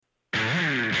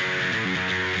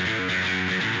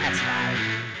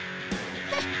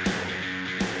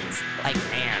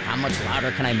much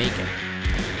louder can I make it?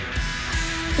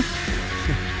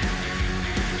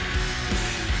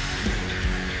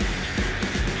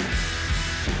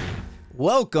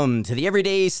 Welcome to the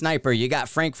Everyday Sniper. You got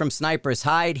Frank from Sniper's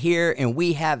Hide here, and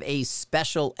we have a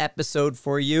special episode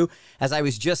for you. As I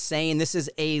was just saying, this is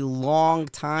a long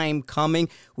time coming.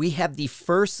 We have the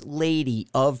first lady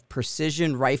of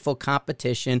precision rifle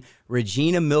competition,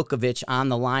 Regina Milkovich, on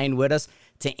the line with us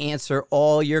to answer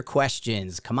all your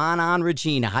questions. Come on,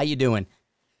 Regina. How you doing?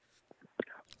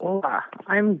 Hola,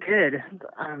 I'm good.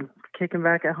 I'm kicking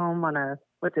back at home on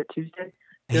Tuesday?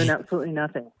 Doing absolutely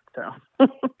nothing. So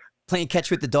playing catch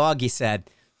with the dog, you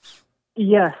said.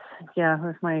 Yes, yeah,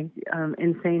 with my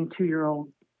insane 2-year-old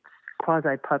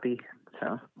quasi puppy.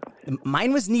 So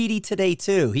mine was needy today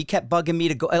too. He kept bugging me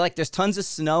to go. Like, there's tons of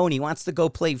snow, and he wants to go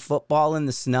play football in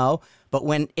the snow. But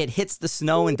when it hits the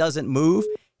snow and doesn't move,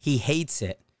 he hates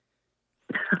it.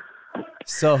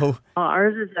 So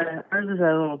ours is a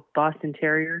little Boston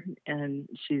Terrier, and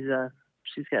she's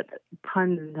got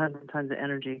tons and tons and tons of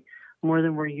energy, more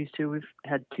than we're used to. We've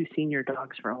had 2 senior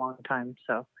dogs for a long time,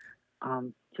 so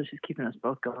she's keeping us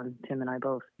both going, Tim and I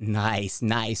both. Nice.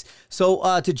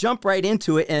 So to jump right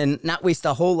into it and not waste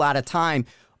a whole lot of time,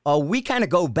 we kind of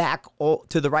go back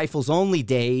to the Rifles Only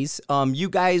days. You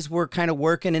guys were kind of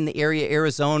working in the area,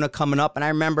 Arizona, coming up, and I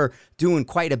remember doing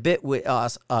quite a bit with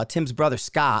Tim's brother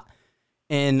Scott.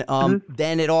 And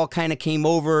then it all kind of came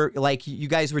over, like you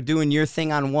guys were doing your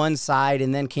thing on one side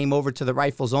and then came over to the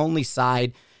Rifles Only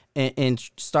side and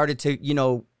started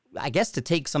to, I guess to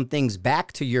take some things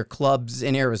back to your clubs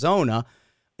in Arizona.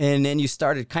 And then you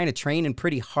started kind of training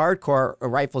pretty hardcore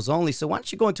Rifles Only. So why don't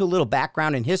you go into a little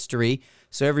background and history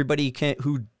so everybody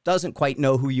who doesn't quite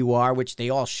know who you are, which they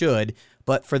all should,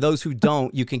 but for those who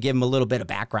don't, you can give them a little bit of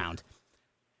background.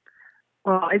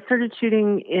 Well, I started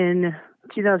shooting in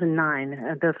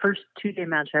 2009. The first 2-day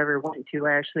match I ever went to,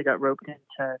 I actually got roped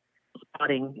into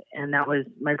spotting, and that was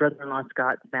my brother-in-law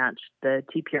Scott's match, the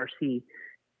TPRC.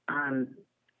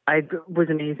 I was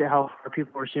amazed at how far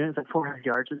people were shooting. It's like 400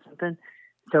 yards or something.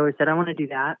 So I said, I want to do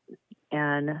that.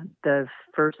 And the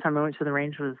first time I went to the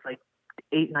range was like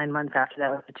 8-9 months after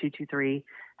that with the 223.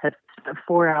 Had spent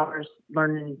 4 hours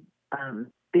learning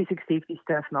basic safety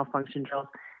stuff, malfunction drills.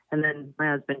 And then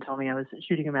my husband told me I was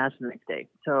shooting a match the next day.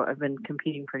 So I've been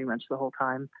competing pretty much the whole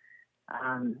time.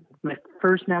 My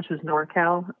first match was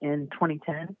NorCal in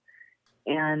 2010,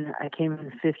 and I came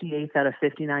in 58th out of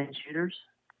 59 shooters.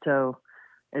 So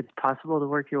it's possible to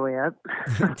work your way up.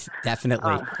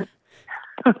 Definitely.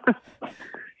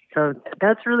 So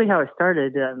that's really how it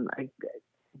started. I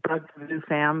bugged the new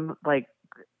fam.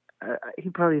 He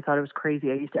probably thought it was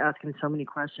crazy. I used to ask him so many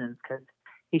questions because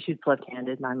he shoots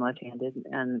left-handed and I'm left-handed.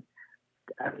 And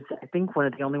I was, I think, one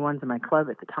of the only ones in my club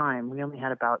at the time. We only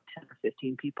had about 10 or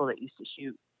 15 people that used to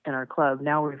shoot in our club.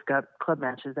 Now we've got club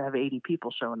matches that have 80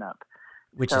 people showing up.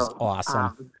 Which is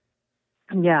awesome.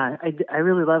 Yeah, I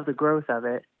really love the growth of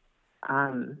it.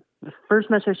 The first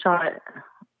match I shot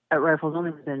at Rifles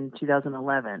Only was in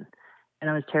 2011, and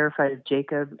I was terrified of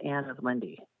Jacob and of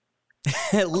Lindy.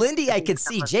 Lindy, I could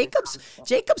see.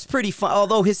 Jacob's pretty fun,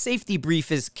 although his safety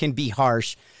brief can be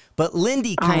harsh. But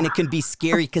Lindy kind of can be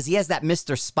scary because he has that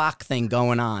Mr. Spock thing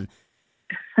going on.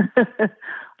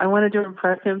 I wanted to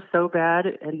impress him so bad,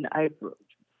 and I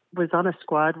was on a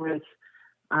squad with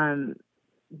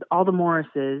all the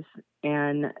Morrises,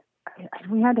 and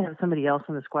we had to have somebody else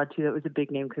on the squad too that was a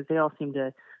big name because they all seemed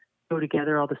to go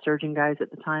together, all the surgeon guys at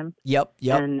the time. Yep.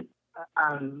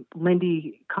 And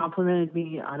Lindy complimented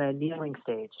me on a kneeling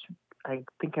stage. I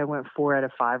think I went 4 out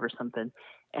of 5 or something.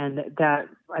 And that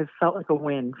I felt like a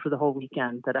win for the whole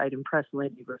weekend, that I'd impressed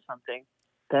Lindy with something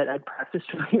that I'd practiced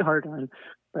really hard on.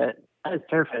 But I was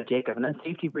terrified of Jacob. And that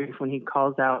safety brief, when he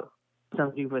calls out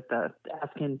somebody with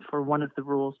asking for one of the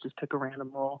rules, just pick a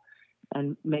random rule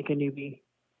and make a newbie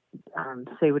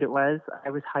say what it was, I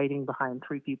was hiding behind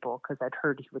 3 people because I'd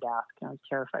heard he would ask, and I was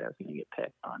terrified I was going to get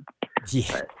picked on.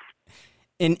 Yeah.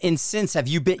 And since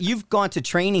you've gone to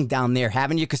training down there,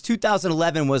 haven't you? Because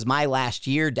 2011 was my last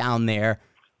year down there.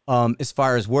 As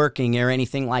far as working or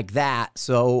anything like that.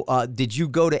 So did you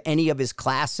go to any of his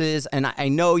classes? And I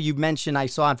know you mentioned, I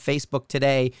saw on Facebook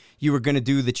today, you were going to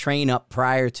do the train up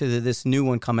prior to this new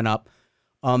one coming up.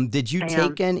 Did you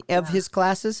take any of his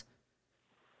classes?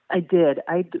 I did.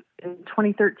 In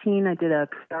 2013, I did a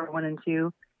PR 1 and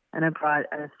 2, and I brought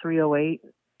a 308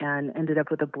 and ended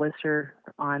up with a blister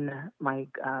on my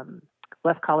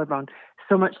left collarbone.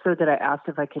 So much so that I asked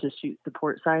if I could just shoot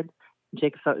support side.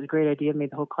 Jacob thought it was a great idea,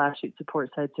 made the whole class shoot support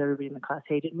side, so everybody in the class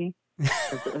hated me. I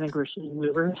think we're shooting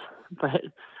movers, but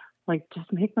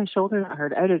just make my shoulder not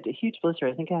hurt. I had a huge blister.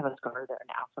 I think I have a scar there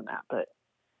now from that, but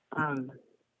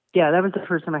Yeah, that was the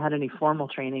first time I had any formal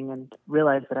training and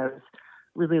realized that I was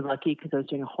really lucky because I was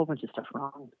doing a whole bunch of stuff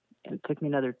wrong. And it took me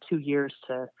another 2 years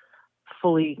to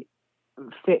fully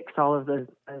fix all of the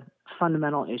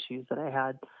fundamental issues that I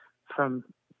had from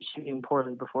shooting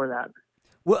poorly before that.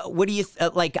 What do you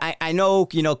like? I know,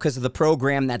 because of the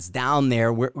program that's down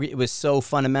there, where it was so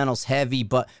fundamentals heavy,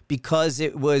 but because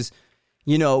it was,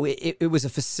 it was a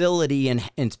facility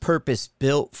and purpose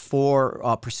built for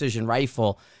a precision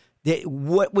rifle.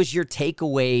 What was your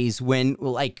takeaways when,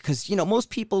 like, because,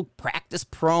 most people practice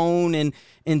prone and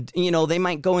they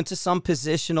might go into some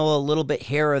positional a little bit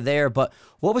here or there, but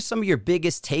what were some of your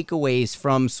biggest takeaways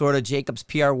from sort of Jacob's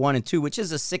PR1 and 2, which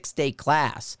is a 6-day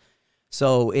class?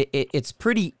 So it's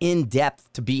pretty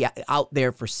in-depth to be out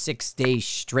there for 6 days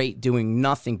straight doing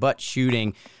nothing but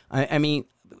shooting. I mean,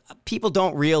 people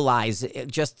don't realize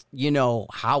just,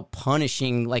 how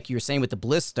punishing, like you were saying with the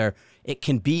blister, it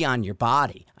can be on your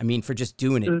body. I mean, for just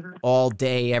doing it all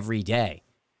day, every day.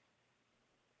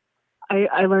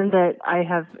 I learned that I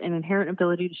have an inherent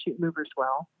ability to shoot movers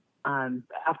well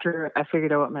after I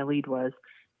figured out what my lead was.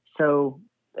 So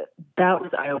that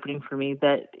was eye-opening for me,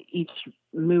 that each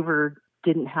mover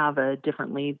didn't have a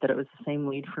different lead, that it was the same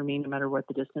lead for me no matter what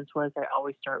the distance was. I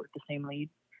always start with the same lead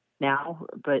now,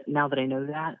 but now that I know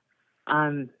that,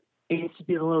 I used to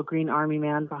be the little green army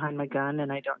man behind my gun,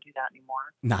 and I don't do that anymore.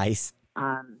 Nice.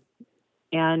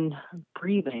 And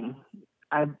breathing.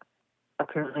 I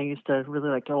apparently used to really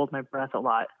like to hold my breath a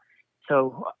lot.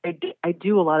 So I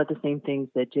do a lot of the same things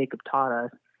that Jacob taught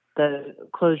us. The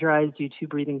close your eyes, do 2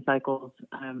 breathing cycles,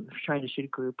 trying to shoot a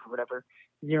group or whatever,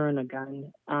 zeroing a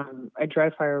gun. I dry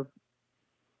fire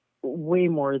way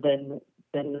more than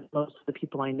most of the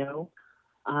people I know.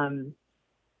 And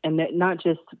that not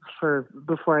just for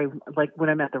before like when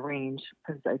I'm at the range,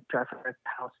 because I dry fire at the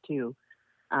house too.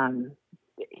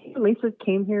 Lisa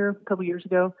came here a couple years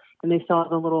ago and they saw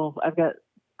I've got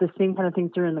the same kind of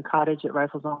things that are in the cottage at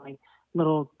Rifles Only,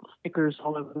 little stickers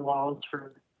all over the walls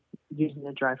for using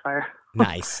the dry fire.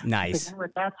 Nice. I don't know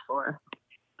what that's for.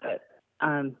 But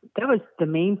that was the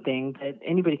main thing, that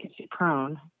anybody could shoot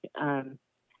prone.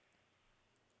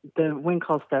 The wind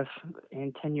call stuff,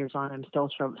 and 10 years on, I'm still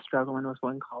struggling with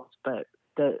wind calls, but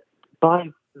the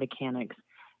body mechanics,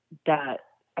 that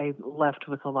I left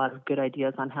with a lot of good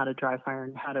ideas on how to dry fire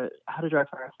and how to dry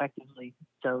fire effectively,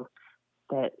 so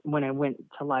that when I went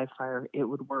to live fire, it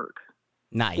would work.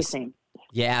 Nice. The same.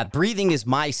 Yeah, breathing is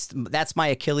that's my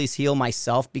Achilles heel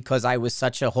myself, because I was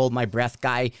such a hold my breath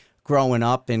guy growing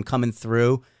up and coming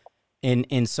through.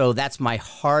 And so that's my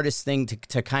hardest thing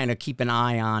to kind of keep an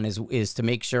eye on is to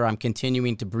make sure I'm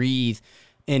continuing to breathe.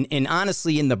 And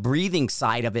honestly, in the breathing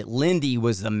side of it, Lindy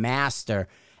was the master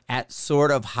at sort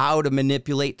of how to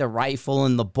manipulate the rifle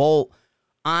and the bolt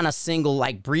on a single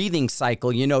like breathing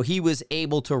cycle. He was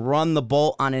able to run the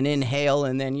bolt on an inhale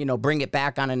and then, bring it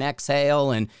back on an exhale.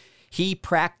 And he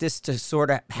practiced to sort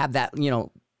of have that,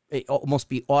 it almost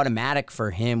be automatic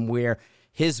for him, where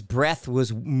his breath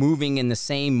was moving in the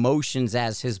same motions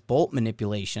as his bolt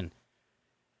manipulation.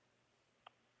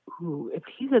 Ooh, if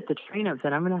he's at the train-up,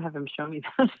 then I'm going to have him show me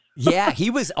that. Yeah, he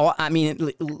was,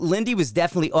 Lindy was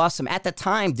definitely awesome. At the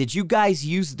time, did you guys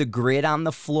use the grid on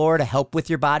the floor to help with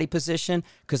your body position?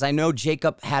 Because I know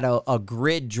Jacob had a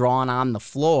grid drawn on the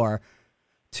floor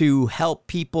to help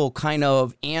people kind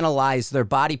of analyze their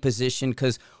body position.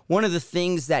 Because one of the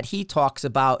things that he talks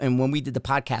about, and when we did the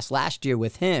podcast last year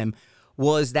with him,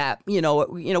 was that,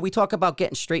 we talk about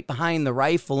getting straight behind the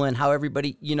rifle and how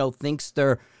everybody, thinks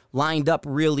they're lined up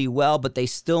really well, but they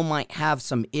still might have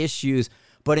some issues.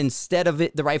 But instead of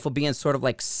the rifle being sort of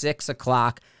like 6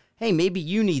 o'clock, hey, maybe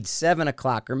you need 7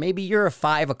 o'clock, or maybe you're a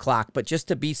 5 o'clock, but just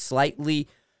to be slightly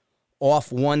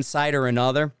off one side or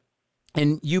another.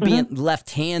 And you being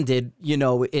left-handed,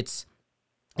 it's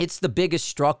the biggest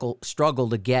struggle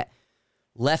to get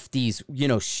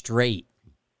lefties, straight.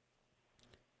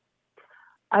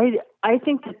 I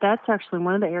think that's actually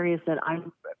one of the areas that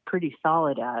I'm pretty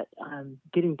solid at.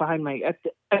 Getting behind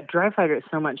at dry fighter it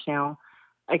so much now,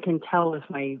 I can tell if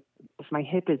my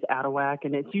hip is out of whack,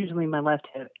 and it's usually my left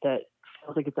hip that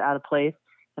feels like it's out of place.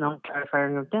 And I'll dry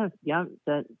fire and go, yeah,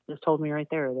 that just told me right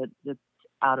there that it's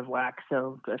out of whack.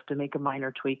 So I have to make a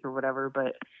minor tweak or whatever.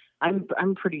 But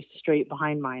I'm pretty straight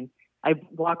behind mine. I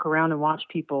walk around and watch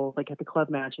people like at the club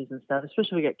matches and stuff,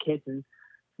 especially we got kids and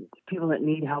people that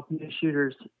need help, new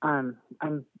shooters. I'm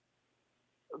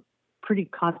pretty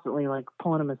constantly like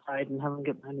pulling them aside and having them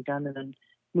get behind the gun and then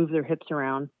move their hips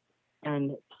around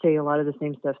and say a lot of the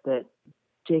same stuff that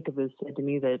Jacob has said to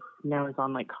me that now is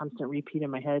on like constant repeat in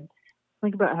my head.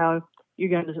 Think about how your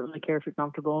gun doesn't really care if you're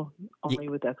comfortable, only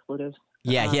with expletives.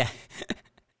 Yeah.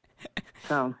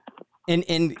 So.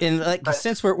 And like,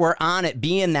 since we're on it,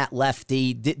 being that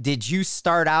lefty, did you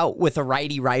start out with a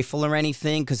righty rifle or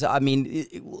anything? Because I mean,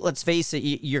 let's face it,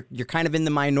 you're kind of in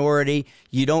the minority.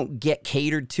 You don't get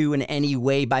catered to in any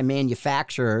way by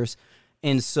manufacturers,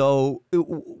 and so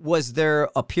was there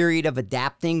a period of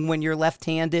adapting when you're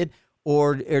left-handed,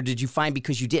 or did you find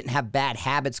because you didn't have bad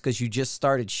habits because you just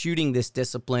started shooting this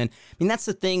discipline? I mean, that's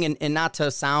the thing, and not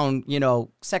to sound,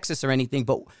 sexist or anything,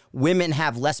 but women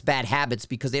have less bad habits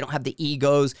because they don't have the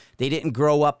egos. They didn't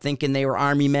grow up thinking they were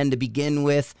Army men to begin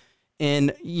with.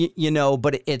 And,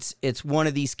 but it's one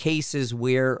of these cases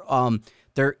where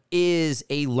there is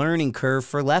a learning curve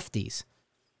for lefties.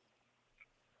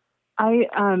 I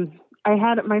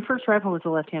had, my first rifle was a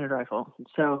left-handed rifle,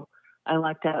 so I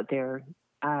lucked out there.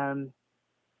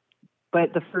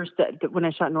 But the first, when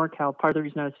I shot NorCal, part of the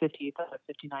reason I was 58th out of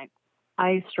 59th,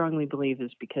 I strongly believe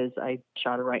is because I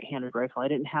shot a right-handed rifle. I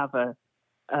didn't have a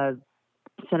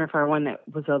centerfire one that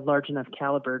was a large enough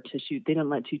caliber to shoot. They didn't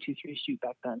let 223 shoot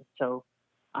back then. So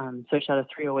I shot a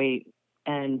 308,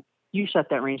 and you shot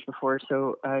that range before,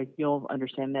 so you'll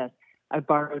understand this. I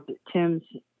borrowed Tim's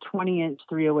 20-inch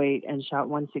 308 and shot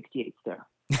 168 there.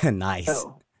 Nice.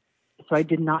 So I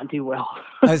did not do well.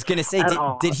 I was going to say,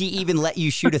 did he even let you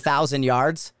shoot 1,000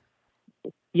 yards?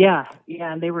 Yeah.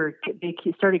 And they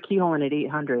started keyholing at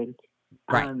 800.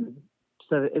 Right.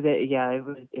 So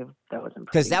that wasn't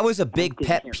because that was a big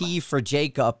pet peeve for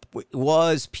Jacob,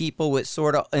 was people with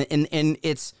sort of, and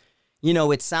it's,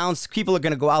 it sounds, people are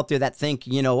going to go out there that think,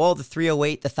 the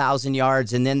 308, the 1,000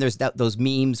 yards, and then there's those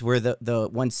memes where the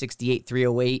 168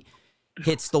 308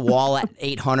 hits the wall at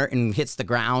 800 and hits the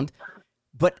ground.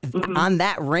 But on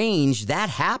that range, that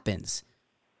happens.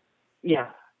 Yeah,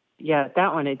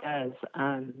 that one it does.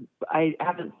 I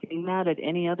haven't seen that at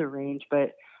any other range,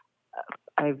 but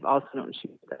I've also don't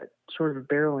shoot that short of a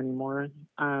barrel anymore.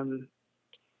 NorCal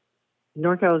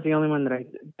is the only one that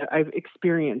I've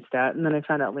experienced that, and then I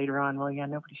found out later on, well, yeah,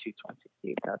 nobody shoots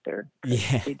 168 out there.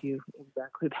 Yeah, they do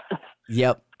exactly that.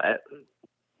 Yep. But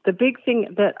the big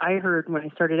thing that I heard when I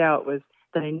started out was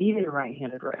that I needed a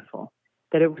right-handed rifle,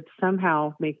 that it would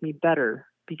somehow make me better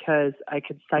because I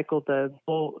could cycle the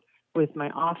bolt with my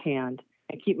offhand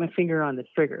and keep my finger on the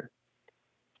trigger.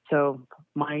 So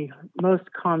my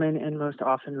most common and most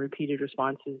often repeated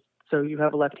response is, so you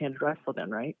have a left-handed rifle then,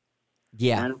 right?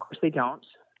 Yeah. And of course they don't.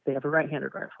 They have a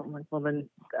right-handed rifle. I'm like, well, then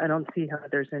I don't see how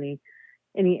there's any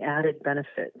added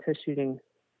benefit to shooting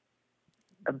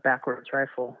a backwards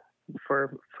rifle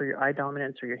for your eye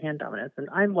dominance or your hand dominance. And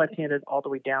I'm left-handed all the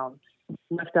way down.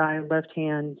 Left eye, left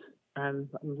hand.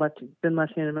 Been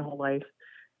left-handed my whole life.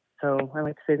 So I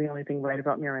like to say the only thing right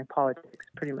about me are my politics.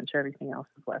 Pretty much everything else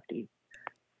is lefty.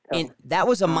 So, and that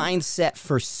was a mindset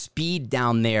for speed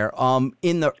down there.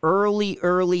 In the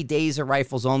early days of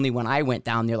Rifles Only, when I went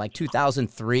down there, like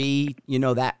 2003,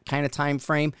 that kind of time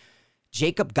frame,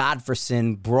 Jacob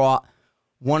Godfreyson brought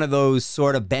one of those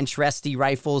sort of bench resty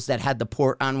rifles that had the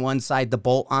port on one side, the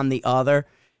bolt on the other.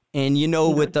 And,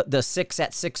 with the 6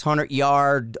 at 600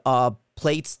 yard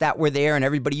plates that were there, and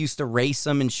everybody used to race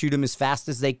them and shoot them as fast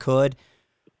as they could,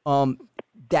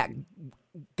 that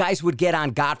guys would get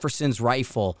on Godfreyson's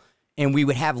rifle, and we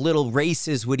would have little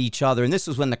races with each other. And this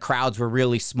was when the crowds were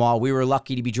really small. We were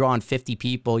lucky to be drawing 50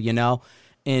 people,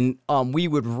 and we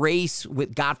would race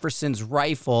with Godfreyson's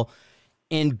rifle.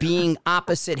 And being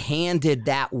opposite-handed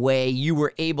that way, you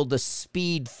were able to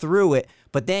speed through it,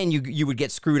 but then you would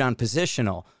get screwed on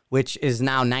positional, which is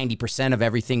now 90% of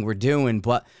everything we're doing.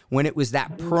 But when it was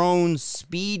that prone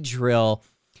speed drill,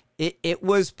 it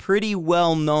was pretty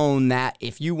well known that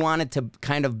if you wanted to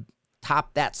kind of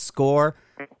top that score,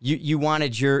 you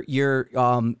wanted your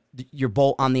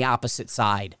bolt on the opposite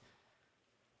side.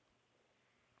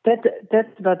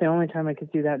 That's about the only time I could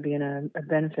see that being a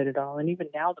benefit at all. And even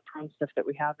now, the prone stuff that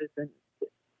we have isn't.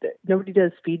 Nobody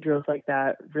does speed drills like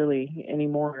that really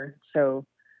anymore. So,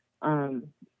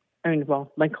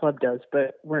 my club does,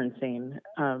 but we're insane.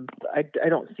 I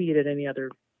don't see it at any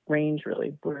other range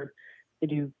really, where they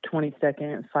do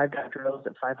 20-second 5-dot drills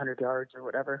at 500 yards or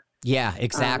whatever. Yeah,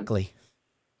 exactly.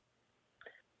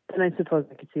 And I suppose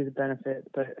I could see the benefit,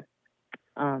 but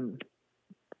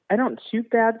I don't shoot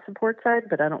bad support side,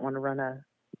 but I don't want to run a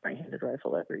right-handed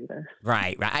rifle ever either.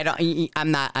 Right.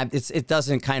 It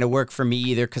doesn't kind of work for me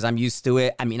either because I'm used to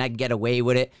it. I mean, I'd get away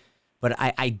with it, but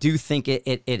I do think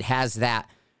it has that.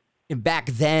 Back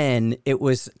then, it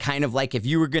was kind of like if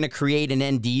you were going to create an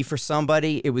ND for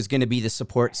somebody, it was going to be the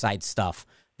support side stuff.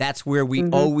 That's where we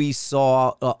always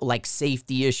saw like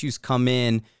safety issues come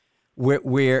in.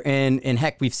 And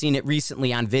heck, we've seen it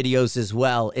recently on videos as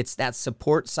well. It's that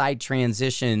support side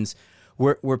transitions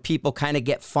where people kind of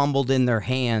get fumbled in their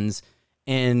hands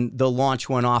and the launch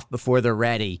went off before they're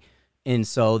ready. And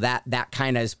so that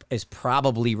kind of is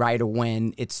probably right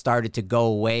when it started to go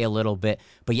away a little bit.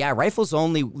 But yeah, rifles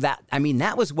only,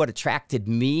 that was what attracted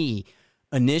me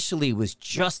initially, was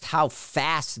just how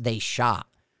fast they shot.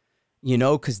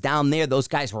 Because down there, those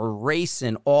guys were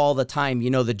racing all the time.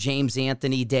 The James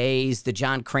Anthony days, the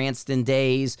John Cranston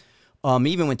days,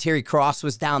 even when Terry Cross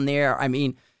was down there.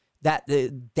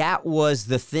 That was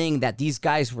the thing, that these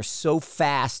guys were so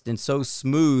fast and so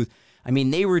smooth.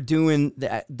 They were doing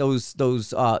those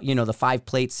the 5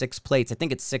 plates, 6 plates. I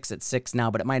think it's 6 at 6 now,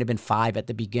 but it might have been 5 at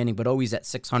the beginning, but always at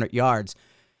 600 yards.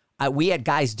 We had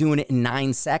guys doing it in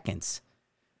 9 seconds.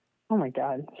 Oh my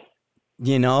God.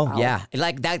 Wow. Yeah.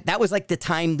 Like that was like the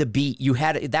time to beat.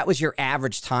 That was your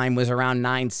average time, was around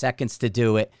 9 seconds to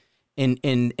do it. And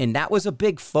that was a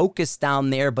big focus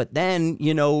down there. But then,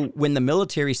 when the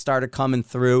military started coming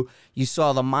through, you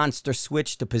saw the monster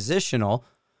switch to positional.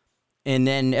 And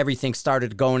then everything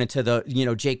started going into the,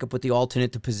 Jacob with the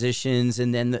alternate to positions,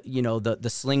 and then, the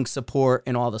sling support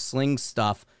and all the sling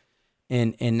stuff.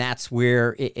 And that's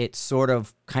where it sort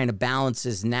of kind of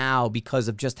balances now, because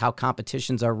of just how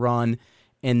competitions are run.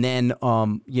 And then,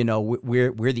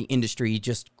 where the industry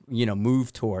just,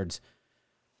 moved towards.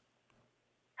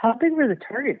 How big were the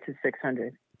targets at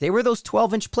 600? They were those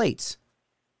 12-inch plates.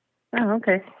 Oh,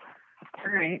 okay.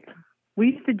 All right.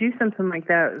 We used to do something like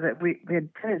that we had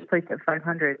 10-inch plates at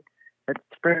 500 that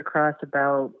spread across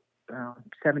about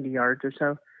 70 yards or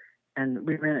so, and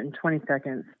we ran it in 20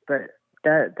 seconds. But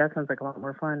that sounds like a lot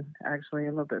more fun, actually, a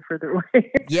little bit further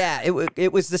away. Yeah,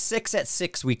 it was the 6 at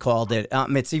 6, we called it.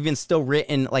 It's even still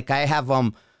written. Like, I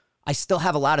still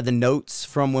have a lot of the notes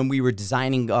from when we were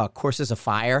designing Courses of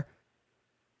Fire,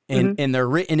 and and they're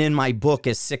written in my book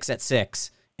as 6 at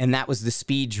 6, and that was the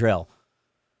speed drill.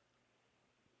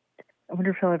 I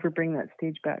wonder if he'll ever bring that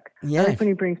stage back. Yeah. I like when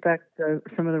he brings back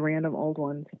some of the random old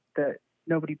ones that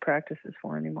nobody practices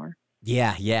for anymore.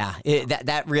 Yeah.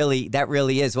 That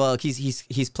really is. Well,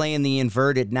 he's playing the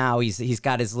inverted now. He's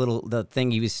got his the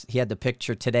thing. He had the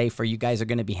picture today for you guys are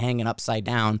going to be hanging upside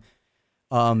down,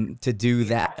 to do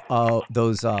that.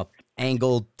 Those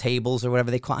angled tables or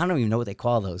whatever they call. I don't even know what they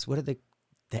call those. What are the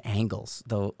angles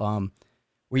though?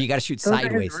 Where you got to shoot those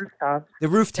sideways. The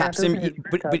rooftops.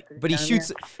 But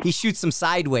he shoots them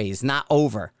sideways, not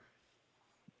over.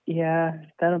 Yeah,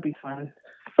 that'll be fun.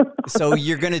 So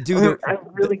you're going to do I'm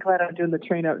really glad I'm doing the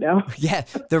train up now. Yeah,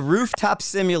 the rooftop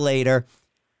simulator,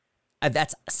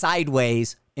 that's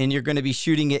sideways, and you're going to be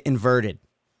shooting it inverted.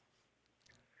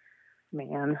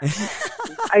 Man,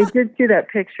 I did see that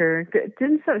picture.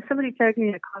 Didn't somebody tag me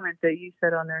in a comment that you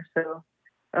said on there?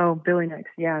 Billy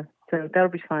next, yeah. So that'll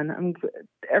be fun.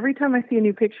 Every time I see a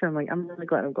new picture, I'm like, I'm really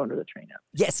glad I'm going to the train up.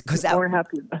 Yes, because more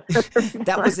happy about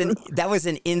that was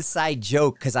an inside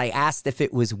joke, because I asked if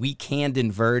it was weak hand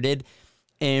inverted,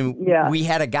 and we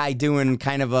had a guy doing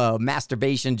kind of a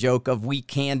masturbation joke of weak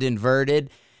hand inverted.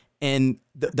 And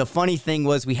the funny thing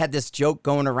was, we had this joke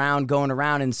going around.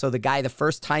 And so the guy, the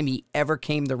first time he ever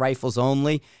came to Rifles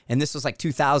Only, and this was like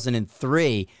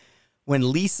 2003,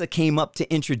 when Lisa came up to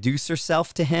introduce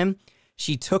herself to him,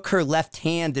 she took her left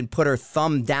hand and put her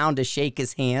thumb down to shake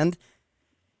his hand,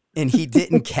 and he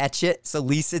didn't catch it. So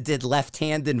Lisa did left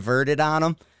hand inverted on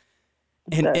him.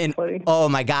 And funny. Oh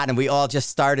my God. And we all just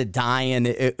started dying.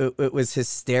 It was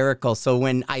hysterical. So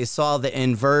when I saw the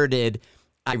inverted,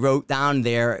 I wrote down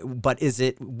there, but is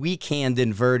it weak hand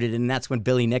inverted? And that's when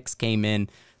Billy Nix came in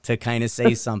to kind of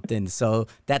say something. So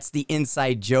that's the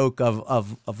inside joke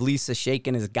of Lisa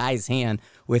shaking his guy's hand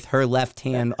with her left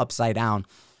hand upside down.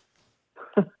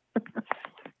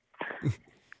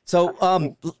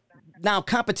 So now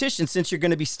competition, since you're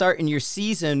going to be starting your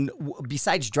season,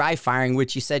 besides dry firing,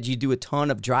 which you said you do a ton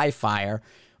of dry fire,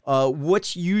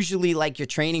 what's usually like your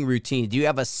training routine? Do you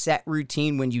have a set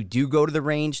routine when you do go to the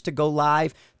range to go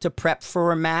live to prep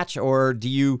for a match, or do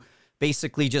you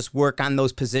basically just work on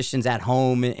those positions at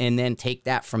home and then take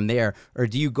that from there? Or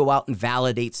do you go out and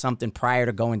validate something prior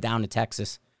to going down to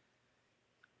Texas?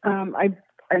 I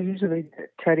usually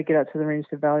try to get out to the range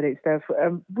to validate stuff.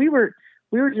 We were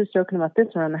just joking about this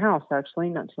around the house, actually,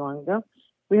 not too long ago.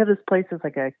 We have this place that's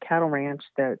like a cattle ranch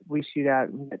that we shoot at,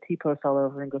 and get T-posts all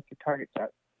over and go through target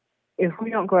shots. If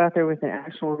we don't go out there with an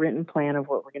actual written plan of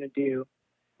what we're going to do,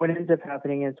 what ends up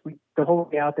happening is the whole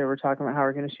way out there, we're talking about how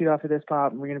we're going to shoot off of this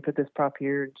prop, and we're going to put this prop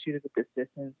here and shoot it at this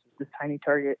distance, this tiny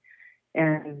target.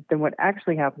 And then what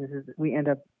actually happens is we end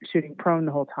up shooting prone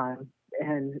the whole time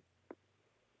and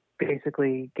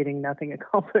basically getting nothing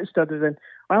accomplished other than,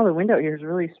 wow, the wind out here is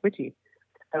really switchy.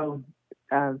 So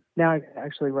now I can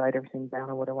actually write everything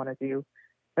down on what I want to do.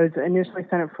 I was initially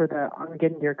signed up for the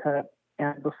Armageddon Deer Cup,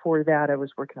 and before that, I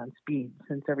was working on speed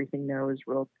since everything there was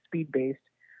real speed based.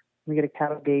 We get a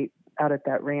cattle gate out at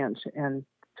that ranch, and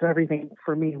so everything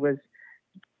for me was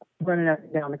running up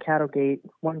and down the cattle gate,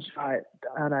 one shot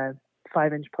on a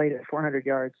 5-inch plate at 400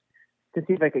 yards to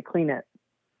see if I could clean it.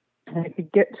 And I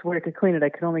could get to where I could clean it. I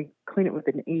could only clean it with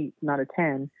an 8, not a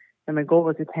 10. And my goal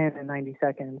was a 10 in 90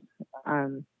 seconds.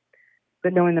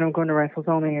 But knowing that I'm going to rifles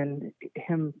only and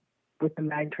him with the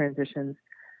mag transitions,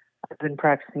 I've been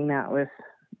practicing that with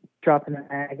dropping the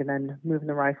mag and then moving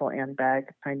the rifle and bag,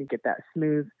 trying to get that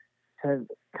smooth to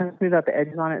kind of smooth out the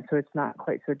edges on it so it's not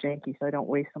quite so janky, so I don't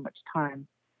waste so much time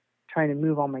trying to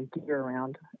move all my gear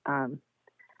around. I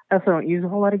also don't use a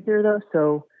whole lot of gear though,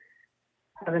 so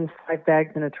having 5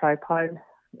 bags in a tripod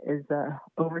is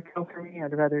overkill for me.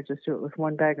 I'd rather just do it with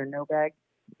 1 bag or no bag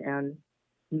and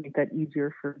make that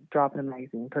easier for dropping the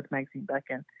magazine, put the magazine back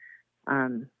in.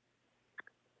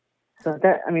 So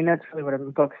that's really what I've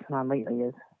been focusing on lately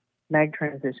is mag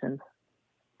transitions.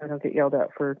 I don't get yelled at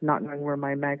for not knowing where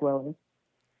my mag well is.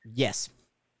 Yes.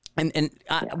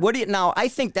 What do you now? I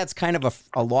think that's kind of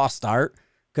a lost art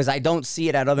because I don't see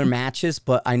it at other matches,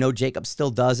 but I know Jacob still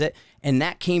does it. And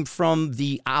that came from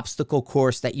the obstacle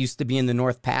course that used to be in the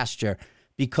North Pasture.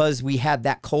 Because we had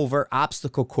that culvert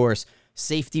obstacle course,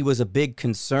 safety was a big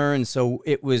concern. So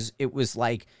it was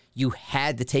like you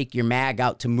had to take your mag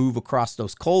out to move across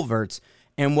those culverts.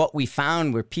 And what we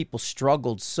found where people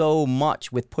struggled so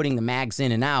much with putting the mags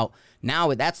in and out,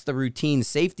 now that's the routine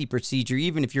safety procedure.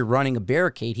 Even if you're running a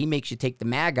barricade, he makes you take the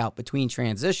mag out between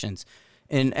transitions.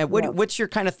 And what's your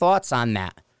kind of thoughts on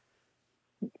that?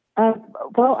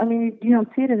 Well, I mean, you don't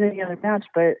see it in any other match,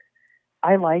 but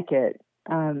I like it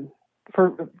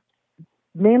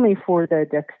mainly for the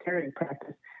dexterity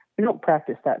practice. We don't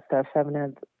practice that stuff, having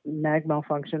a mag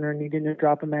malfunction or needing to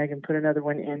drop a mag and put another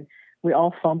one in. We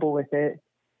all fumble with it.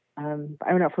 I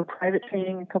went out for private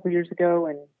training a couple of years ago,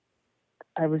 and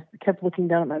I kept looking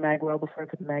down at my mag well before I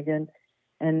put the mag in,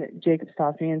 and Jacob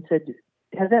stopped me and said,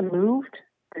 "Has that moved?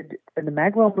 Did the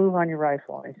mag well move on your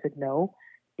rifle?" And I said, "No."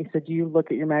 He said, "Do you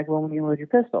look at your mag well when you load your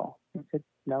pistol?" I said,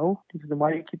 "No." He said, "Then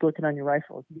why do you keep looking on your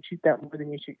rifle? If you shoot that more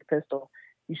than you shoot your pistol,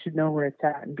 you should know where it's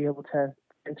at and be able to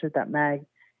insert that mag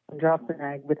and drop the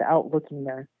mag without looking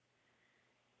there."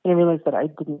 And I realized that I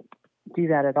didn't do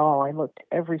that at all. I looked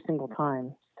every single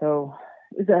time. So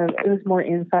it was more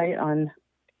insight on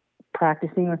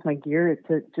practicing with my gear. It's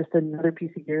just another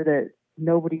piece of gear that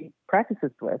nobody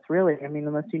practices with, really. I mean,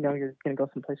 unless you know you're going to go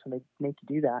someplace when they make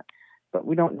you do that. But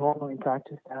we don't normally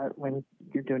practice that when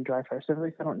you're doing dry fire. So at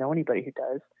least I don't know anybody who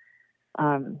does.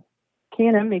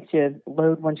 K&M makes you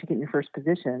load once you get in your first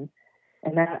position,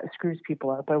 and that screws people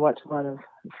up. I watch a lot of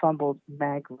fumbled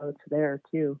mag loads there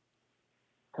too.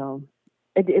 So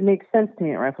it makes sense to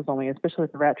me at rifles only, especially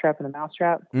with the rat trap and the mouse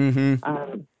trap.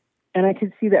 Mm-hmm. And I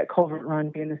could see that culvert run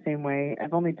being the same way.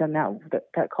 I've only done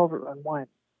that culvert run once,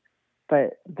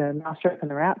 but the mouse trap and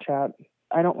the rat trap,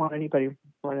 I don't want anybody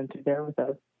running through there with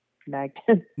a mag.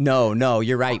 No,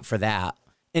 you're right for that.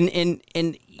 And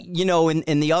you know,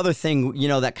 and the other thing, you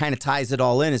know, that kind of ties it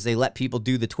all in is they let people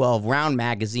do the 12-round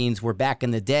magazines, where back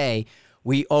in the day,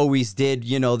 we always did,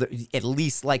 you know, at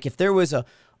least like if there was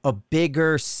a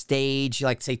bigger stage,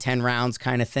 like say 10 rounds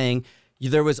kind of thing,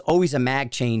 there was always a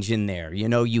mag change in there. You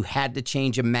know, you had to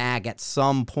change a mag at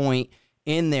some point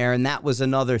in there. And that was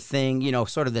another thing, you know,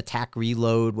 sort of the tack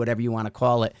reload, whatever you want to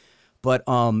call it. But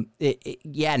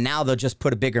now they'll just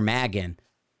put a bigger mag in.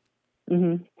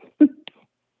 Mm-hmm.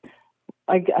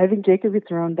 I think Jacob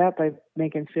gets around that by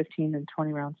making 15 and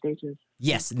 20 round stages.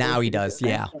 Yes, now he does.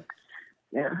 Yeah.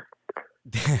 Yeah.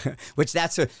 Which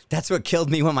that's what killed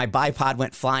me when my bipod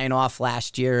went flying off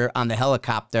last year on the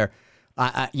helicopter.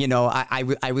 I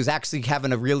was actually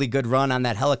having a really good run on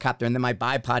that helicopter, and then my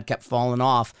bipod kept falling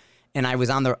off, and I was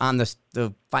on the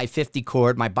 550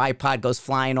 cord. My bipod goes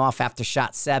flying off after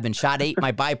shot 7. Shot 8,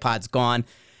 my bipod's gone,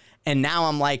 and now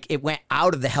I'm like, it went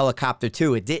out of the helicopter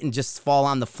too. It didn't just fall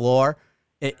on the floor.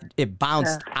 It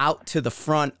bounced out to the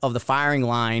front of the firing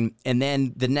line, and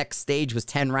then the next stage was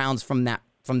 10 rounds from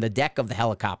the deck of the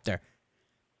helicopter,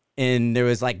 and there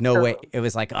was like no way. It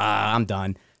was like, I'm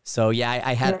done. So yeah,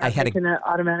 I had it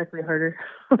automatically harder.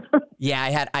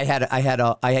 Yeah,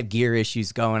 I had gear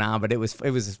issues going on, but it was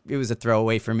a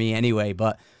throwaway for me anyway.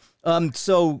 But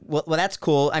so that's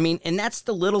cool. I mean, and that's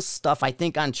the little stuff I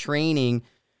think on training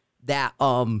that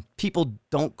people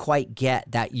don't quite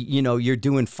get, that you know, you're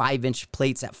doing 5-inch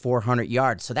plates at 400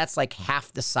 yards, so that's like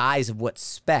half the size of what's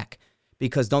spec.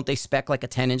 Because don't they spec like a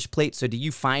 10-inch plate? So do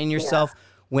you find yourself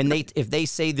if they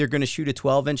say they're going to shoot a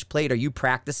 12-inch plate, are you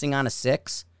practicing on a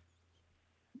 6?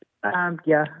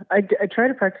 Yeah, I try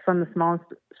to practice on the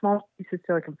smallest pieces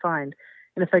till I can find.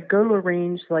 And if I go to a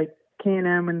range like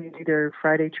K&M when they do their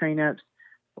Friday train ups,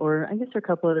 or I guess there are a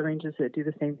couple other ranges that do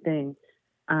the same thing.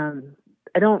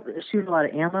 I don't shoot a lot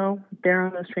of ammo there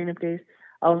on those train up days.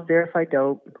 I'll verify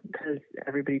dope because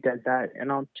everybody does that,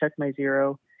 and I'll check my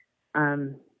zero.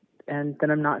 Um, and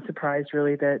then I'm not surprised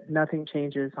really that nothing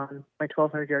changes on my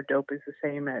 1,200 yard dope is the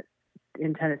same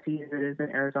in Tennessee as it is in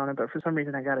Arizona, but for some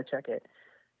reason I got to check it.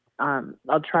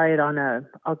 I'll try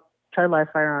live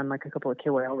fire on like a couple of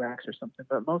KYL racks or something,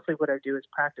 but mostly what I do is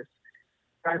practice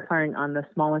live firing on the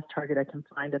smallest target I can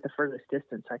find at the furthest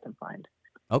distance I can find.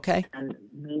 Okay. And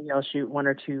maybe I'll shoot one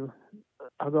or two.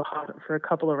 I'll go hot for a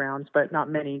couple of rounds, but not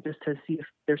many, just to see if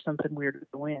there's something weird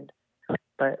with the wind.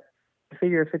 But I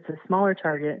figure if it's a smaller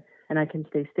target and I can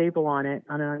stay stable on it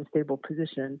on an unstable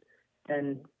position,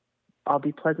 then I'll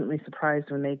be pleasantly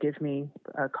surprised when they give me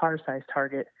a car-sized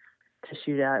target to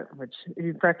shoot at, which if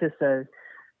you practice a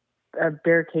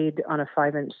barricade on a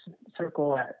 5-inch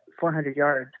circle at 400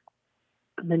 yards,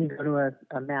 then you go to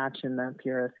a match in the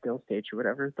PRS skill stage or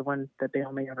whatever, the one that they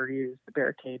only ever use, the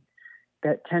barricade,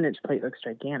 that 10-inch plate looks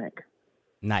gigantic.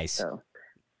 Nice. So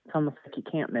it's almost like you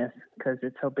can't miss because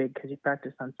it's so big because you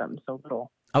practice on something so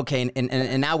little. Okay,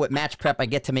 and now with match prep, I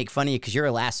get to make fun of you because you're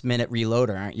a last-minute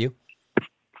reloader, aren't you?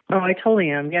 Oh, I totally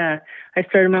am, yeah. I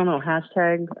started my own little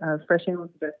hashtag, fresh ammo is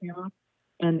the best ammo,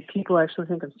 and people actually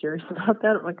think I'm serious about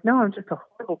that. I'm like, no, I'm just a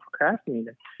horrible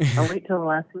procrastinator. I'll wait till the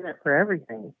last minute for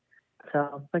everything. So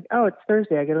I'm like, oh, it's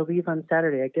Thursday. I got to leave on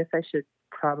Saturday. I guess I should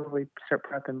probably start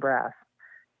prepping brass.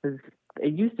 Because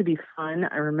it used to be fun.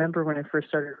 I remember when I first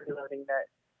started reloading that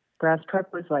brass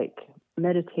prep was like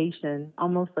meditation,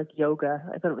 almost like yoga.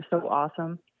 I thought it was so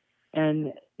awesome.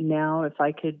 And now if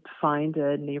I could find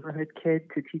a neighborhood kid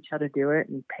to teach how to do it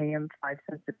and pay him 5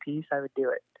 cents a piece, I would do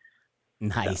it.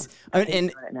 Nice. So,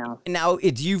 and now do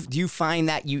you find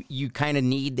that you kind of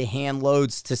need the hand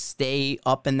loads to stay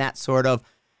up in that sort of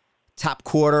top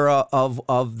quarter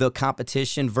of the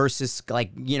competition versus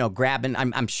like, grabbing,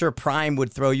 I'm sure Prime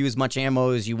would throw you as much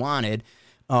ammo as you wanted,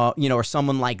 or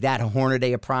someone like that, a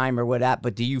Hornady, a Prime or whatever,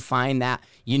 but do you find that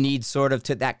you need sort of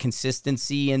to that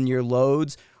consistency in your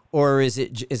loads, or is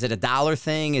it a dollar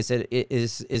thing?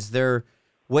 Is there,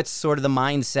 what's sort of the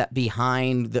mindset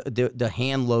behind the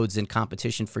hand loads in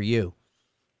competition for you?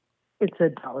 It's a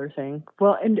dollar thing.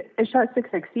 Well, and I shot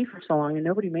 6XC for so long and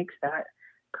nobody makes that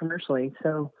commercially.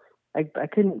 So I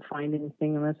couldn't find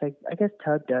anything unless I guess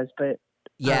Tug does, but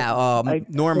yeah,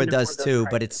 Norma does too,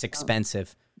 but it's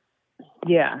expensive.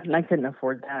 Yeah, and I couldn't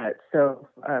afford that. So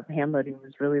hand loading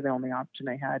was really the only option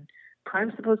I had.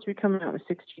 Prime's supposed to be coming out with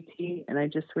 6GT, and I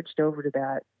just switched over to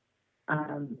that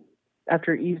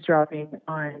after eavesdropping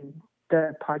on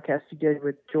the podcast you did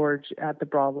with George at the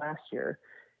Brawl last year.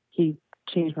 He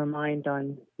changed my mind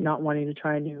on not wanting to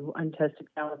try a new untested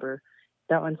caliber.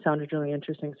 That one sounded really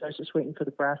interesting, so I was just waiting for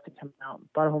the brass to come out.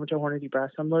 Bought a whole bunch of Hornady brass.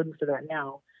 So I'm loading for that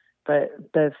now. But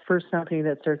the first company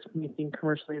that starts making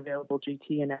commercially available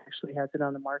GT and actually has it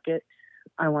on the market,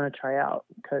 I want to try out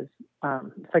because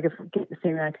if I could get the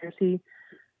same accuracy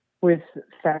with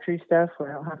factory stuff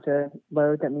where I don't have to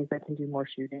load, that means I can do more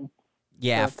shooting.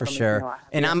 Yeah, so for sure.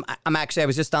 And I'm actually, I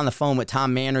was just on the phone with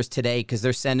Tom Manners today because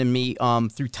they're sending me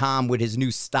through Tom with his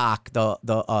new stock,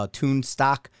 the Tune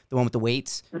stock, the one with the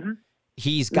weights. Mm-hmm.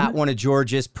 He's got one of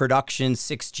George's production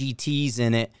 6GTs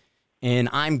in it, and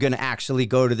I'm going to actually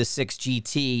go to the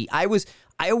 6GT. I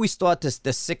always thought the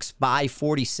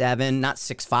 6x47, not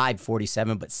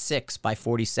 6.5 but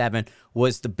 6x47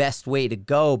 was the best way to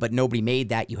go, but nobody made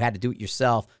that. You had to do it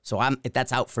yourself. So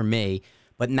that's out for me.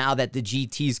 But now that the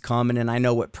GT's coming and I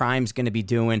know what Prime's going to be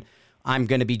doing, I'm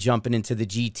going to be jumping into the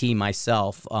GT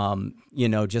myself,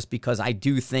 just because I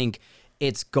do think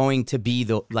it's going to be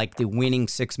the winning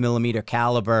 6mm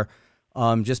caliber,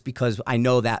 just because I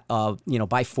know that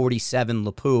by 47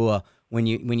 Lapua, when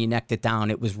you necked it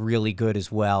down, it was really good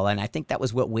as well. And I think that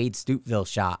was what Wade Stuteville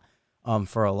shot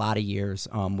for a lot of years,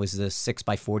 was the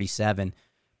 6x47.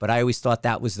 But I always thought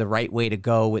that was the right way to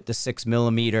go with the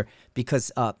 6mm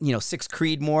because 6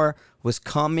 Creedmoor was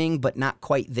coming, but not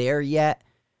quite there yet.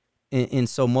 And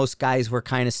so most guys were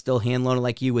kind of still hand loading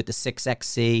like you with the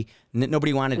 6XC.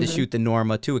 Nobody wanted to shoot the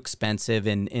Norma, too expensive,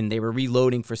 and they were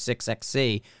reloading for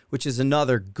 6XC, which is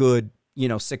another good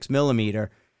 6mm.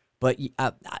 But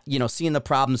seeing the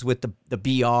problems with the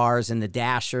BRs and the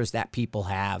dashers that people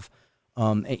have,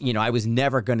 I was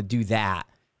never going to do that.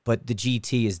 But the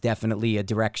GT is definitely a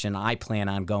direction I plan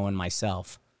on going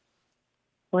myself.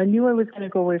 Well, I knew I was going to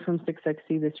go away from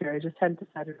 6XC this year. I just hadn't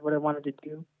decided what I wanted to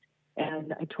do.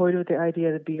 And I toyed with the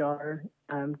idea of the BR.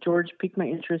 George piqued my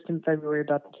interest in February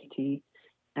about the GT.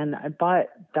 and I bought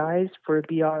dies for a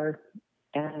BR,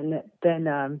 and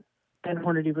then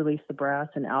Hornady released the brass,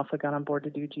 and Alpha got on board to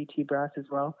do GT brass as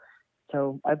well.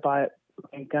 So I bought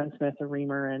a gunsmith, a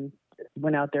reamer, and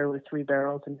went out there with 3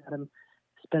 barrels and had him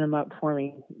spin them up for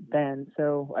me then.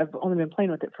 So I've only been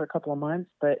playing with it for a couple of months,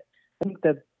 but I think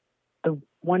the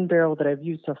 1 barrel that I've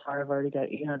used so far, I've already got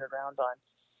 800 rounds on,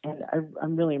 and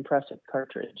I'm really impressed with the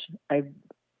cartridge.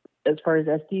 As far as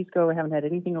SDs go, I haven't had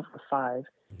anything over 5.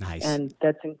 Nice. And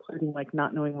that's including like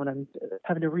not knowing what I'm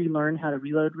having to relearn how to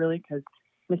reload really, because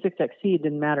my 6XC, it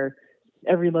didn't matter.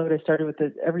 Every load I started with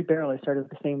every barrel I started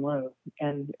with the same load,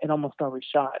 and it almost always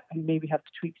shot. I maybe have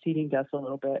to tweak seating depth a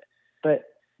little bit, but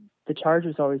the charge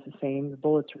was always the same. The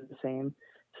bullets were the same,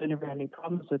 so I never had any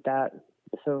problems with that.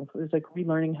 So it was like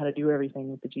relearning how to do everything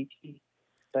with the GT.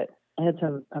 But I had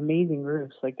some amazing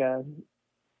roofs, like a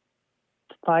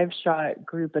 5-shot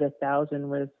group at 1,000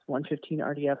 with 115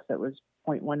 RDF that was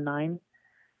 0.19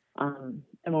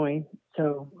 MOA.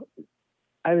 So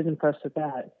I was impressed with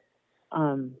that.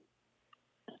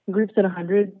 Groups at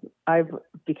 100,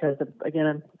 because again,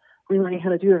 I'm relearning how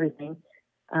to do everything.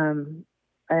 I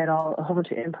had a whole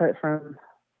bunch of input from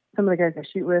some of the guys I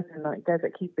shoot with, and the guys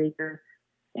at Keith Baker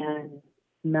and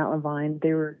Matt Levine.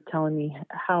 They were telling me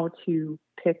how to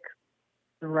pick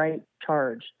the right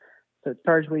charge. So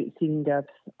charge weight, seating depth,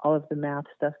 all of the math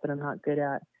stuff that I'm not good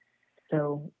at.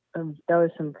 So that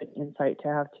was some good insight to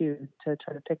have too, to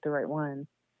try to pick the right one.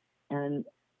 And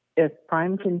if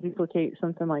Prime can duplicate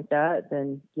something like that,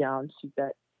 then yeah, I'll shoot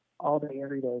that all day,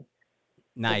 every day.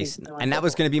 Nice. And that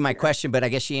was going to be my question, but I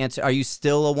guess you answered. Are you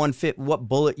still a 150? What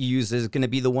bullet you use? Is it going to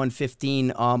be the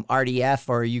 115 RDF,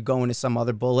 or are you going to some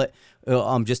other bullet?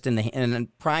 Just in the, and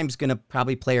Prime's going to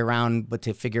probably play around, but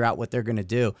to figure out what they're going to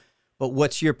do. But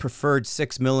what's your preferred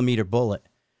 6mm bullet?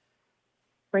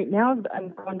 Right now,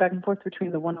 I'm going back and forth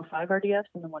between the 105 RDFs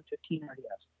and the 115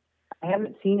 RDFs. I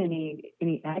haven't seen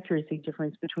any accuracy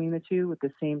difference between the two with the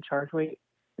same charge weight.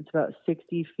 It's about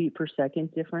 60 feet per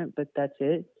second different, but that's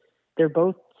it. They're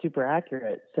both super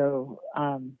accurate. So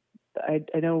I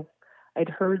know I'd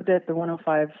heard that the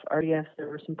 105 RDFs, there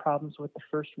were some problems with the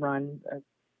first run a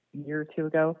year or two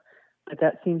ago, but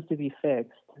that seems to be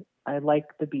fixed. I like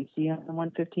the BC on the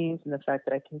 115s, and the fact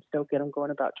that I can still get them going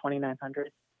about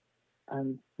 2,900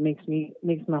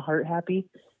 makes my heart happy.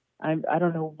 I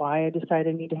don't know why I decided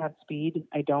I need to have speed.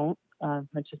 I don't. I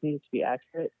just need it to be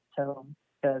accurate. So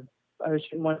I was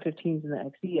shooting 115s in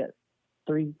the XE at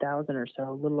 3,000 or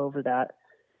so, a little over that.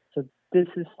 So this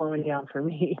is slowing down for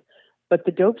me. But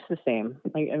the dope's the same.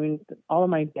 I mean, all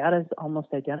of my data is almost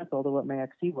identical to what my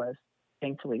XE was.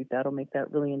 Thankfully, that'll make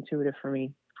that really intuitive for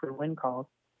me for wind calls.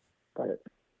 But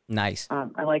nice.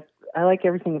 I like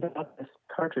everything about this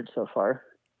cartridge so far.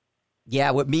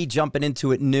 Yeah, with me jumping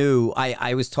into it new,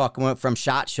 I was talking from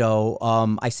SHOT Show.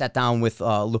 I sat down with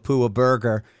Lapua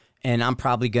Berger, and I'm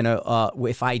probably gonna,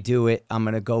 if I do it, I'm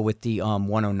gonna go with the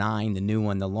 109, the new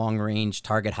one, the long range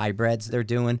target hybrids they're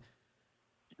doing.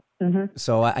 Mm-hmm.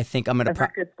 So I think I'm gonna. I've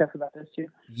heard good stuff about this too.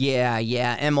 Yeah.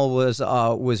 Emma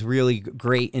was really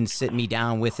great in sitting me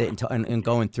down with it and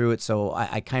going through it. So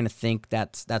I kind of think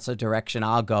that's a direction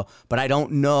I'll go. But I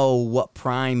don't know what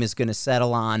Prime is gonna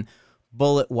settle on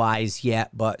bullet wise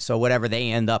yet. But so whatever they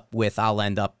end up with, I'll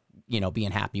end up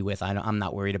being happy with. I'm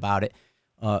not worried about it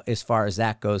as far as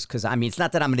that goes. Because I mean, it's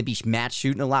not that I'm gonna be match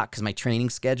shooting a lot because my training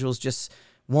schedules just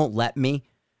won't let me.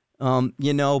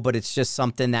 But it's just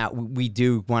something that we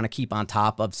do want to keep on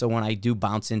top of. So when I do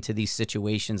bounce into these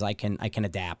situations, I can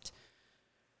adapt.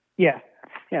 Yeah.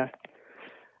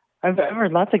 I've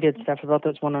heard lots of good stuff about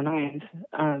those 109s,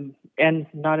 and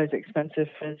not as expensive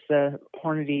as the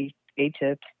Hornady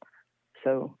A-tips.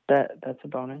 So that's a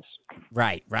bonus.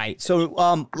 Right.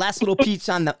 So last little piece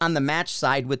on the match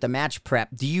side with the match prep.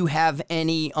 Do you have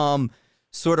any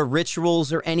sort of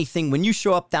rituals or anything when you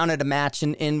show up down at a match,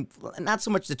 and not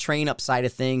so much the train up side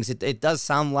of things? It does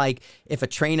sound like if a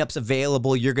train up's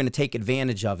available, you're going to take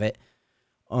advantage of it.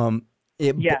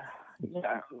 Yeah.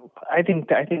 I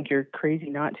think you're crazy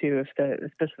not to,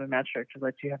 especially the match director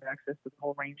lets you have access to the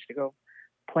whole range to go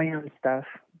play on stuff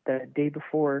the day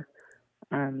before.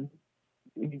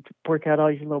 You work out all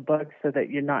your little bugs so that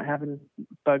you're not having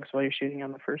bugs while you're shooting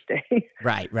on the first day.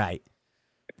 Right.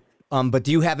 But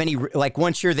do you have any, like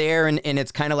once you're there and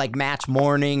it's kind of like match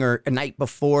morning or a night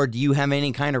before, do you have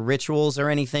any kind of rituals or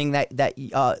anything that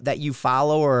you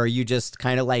follow, or are you just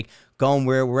kind of like going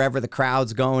wherever the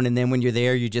crowd's going, and then when you're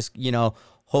there, you just,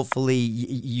 hopefully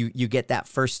you get that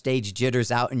first stage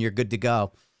jitters out and you're good to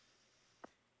go?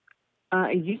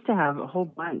 I used to have a whole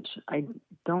bunch. I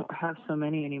don't have so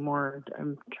many anymore.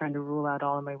 I'm trying to rule out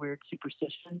all of my weird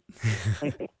superstitions.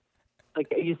 Like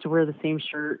I used to wear the same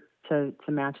shirt to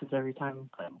matches every time,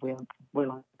 but way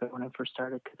long ago when I first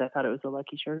started because I thought it was a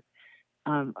lucky shirt.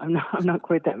 I'm not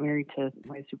quite that married to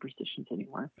my superstitions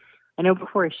anymore. I know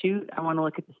before I shoot, I want to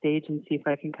look at the stage and see if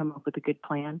I can come up with a good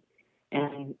plan,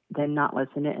 and then not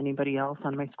listen to anybody else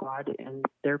on my squad and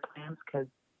their plans because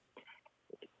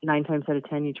 9 times out of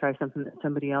 10, you try something that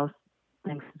somebody else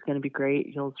thinks is going to be great,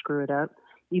 you'll screw it up.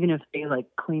 Even if they like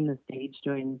clean the stage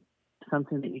doing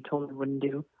something that you totally wouldn't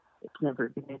do, it's never a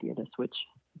good idea to switch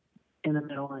in the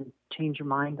middle and change your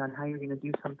mind on how you're going to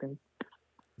do something.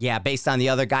 Yeah, based on the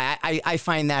other guy. I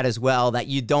find that as well, that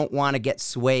you don't want to get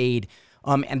swayed.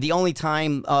 And the only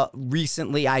time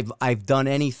recently I've done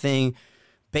anything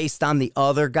based on the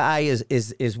other guy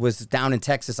was down in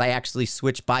Texas. I actually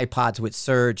switched bipods with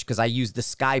Surge because I used the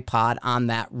Sky Pod on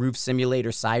that roof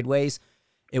simulator sideways.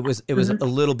 It was a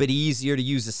little bit easier to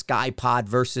use a Sky Pod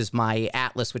versus my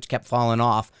Atlas, which kept falling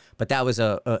off. But that was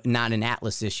not an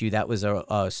Atlas issue. That was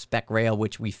a spec rail,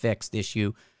 which we fixed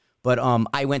issue. But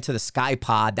I went to the Sky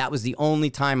Pod. That was the only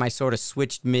time I sort of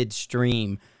switched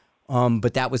midstream.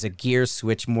 But that was a gear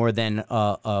switch more than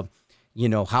how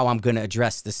I'm going to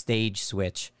address the stage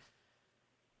switch.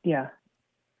 Yeah,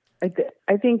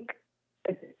 I think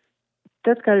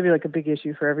that's got to be like a big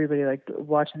issue for everybody. Like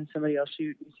watching somebody else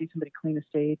shoot, you see somebody clean a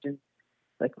stage, and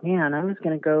like, man, I was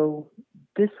going to go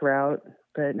this route,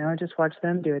 but now I just watched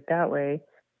them do it that way.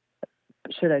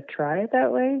 Should I try it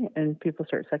that way? And people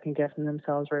start second guessing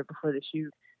themselves right before the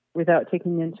shoot without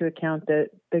taking into account that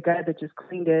the guy that just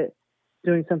cleaned it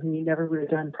doing something you never would have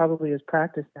done probably has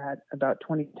practiced that about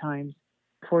 20 times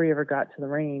before he ever got to the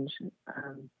range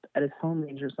at his home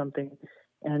range or something.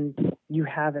 And you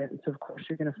haven't. So of course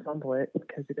you're going to fumble it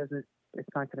because it's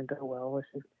not going to go well if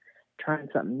you're trying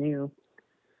something new.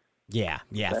 Yeah,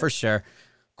 for sure.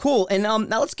 Cool. And now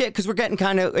let's because we're getting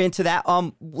kind of into that.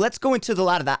 Let's go into a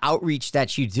lot of the outreach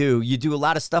that you do. You do a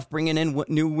lot of stuff bringing in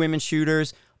new women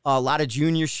shooters, a lot of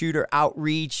junior shooter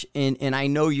outreach, and I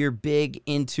know you're big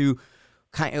into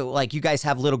kind of like you guys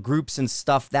have little groups and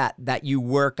stuff that you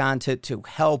work on to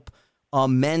help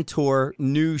mentor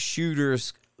new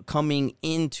shooters coming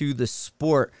into the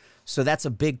sport. So that's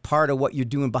a big part of what you're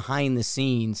doing behind the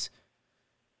scenes.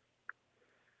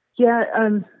 Yeah,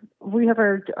 we have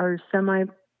our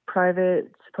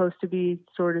semi-private, supposed to be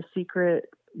sort of secret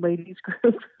ladies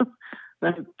group,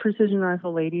 precision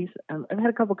rifle ladies. I've had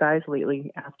a couple guys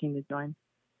lately asking to join.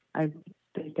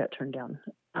 They got turned down.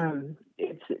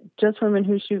 It's just women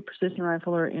who shoot precision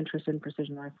rifle or are interested in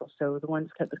precision rifle. So the ones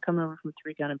that come over from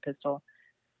 3-gun and pistol,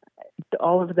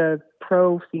 all of the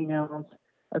pro females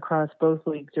across both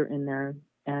leagues are in there,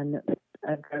 and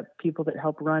I've got people that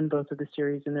help run both of the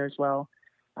series in there as well.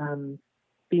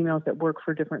 Females that work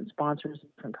for different sponsors,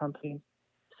 different companies.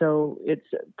 So it's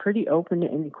pretty open to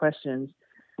any questions.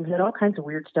 We've had all kinds of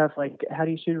weird stuff, like how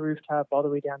do you shoot a rooftop, all the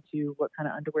way down to what kind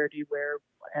of underwear do you wear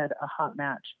at a hot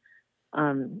match.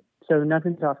 So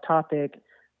nothing's off topic,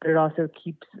 but it also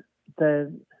keeps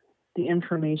the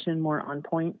information more on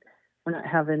point. We're not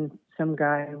having some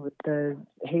guy with the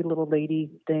hey little lady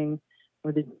thing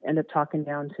where they end up talking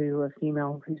down to a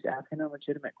female who's asking a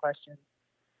legitimate question.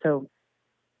 So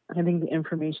I think the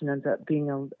information ends up being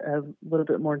a little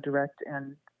bit more direct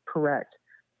and correct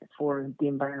for the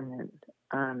environment.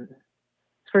 As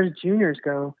far as juniors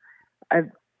go,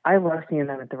 I love seeing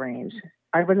them at the range.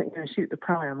 I wasn't going to shoot the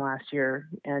Pro-Am last year,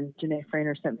 and Janae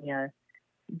Frainer sent me a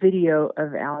video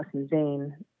of Allison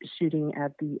Zane shooting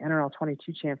at the NRL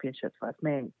 22 championships last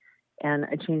May. And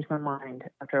I changed my mind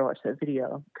after I watched that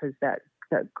video because that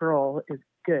girl is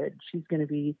good. She's going to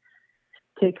be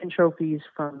taking trophies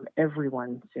from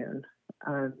everyone soon.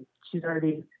 She's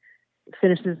already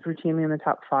finishes routinely in the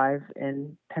top 5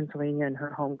 in Pennsylvania and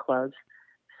her home clubs.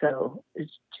 So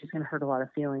she's going to hurt a lot of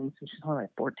feelings. And she's only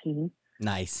like 14.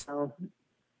 Nice. So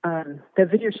that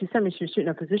video she sent me, she was shooting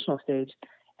a positional stage.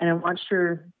 And I watched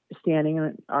her standing and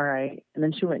went, all right. And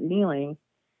then she went kneeling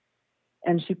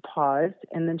and she paused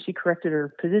and then she corrected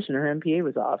her position. Her MPA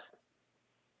was off.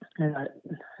 And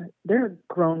there are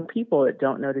grown people that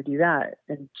don't know to do that.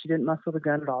 And she didn't muscle the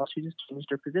gun at all. She just changed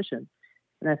her position.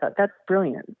 And I thought, that's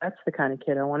brilliant. That's the kind of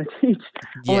kid I want to teach.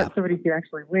 Yeah. I want somebody who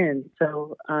actually wins.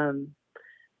 So, so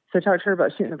I talked to her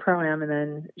about shooting the Pro-Am, and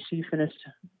then she finished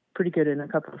pretty good in a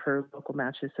couple of her local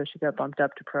matches. So she got bumped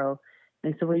up to pro.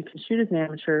 And he said, well, you can shoot as an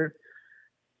amateur.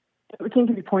 We can't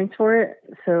give you points for it.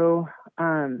 So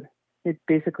it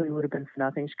basically would have been for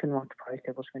nothing. She couldn't walk the price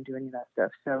table. She couldn't do any of that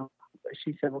stuff. So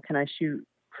she said, well, can I shoot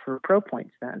for pro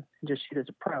points then? And just shoot as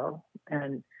a pro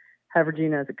and have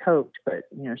Regina as a coach. But,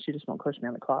 you know, she just won't coach me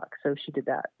on the clock. So she did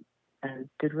that and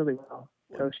did really well.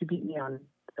 So she beat me on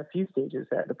a few stages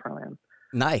at the Pro-Am.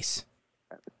 Nice.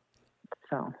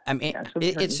 So I mean, yeah, she'll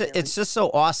be hurting it's just so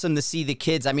awesome to see the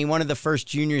kids. I mean, one of the first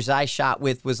juniors I shot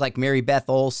with was like Mary Beth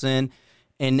Olson,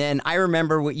 and then I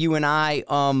remember what you and I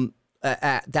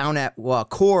down at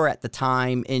Core at the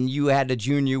time, and you had a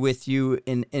junior with you,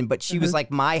 and but she was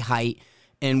like my height,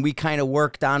 and we kind of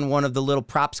worked on one of the little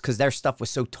props because their stuff was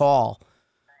so tall.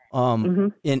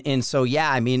 And so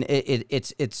yeah, I mean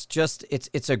it's just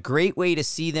a great way to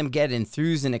see them get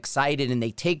enthused and excited, and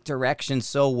they take direction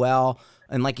so well.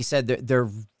 And like you said, they're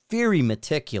very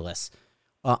meticulous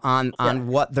on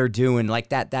what they're doing, like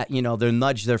that you know, they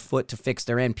nudge their foot to fix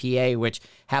their NPA, which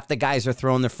half the guys are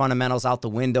throwing their fundamentals out the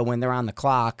window when they're on the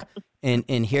clock.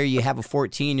 And here you have a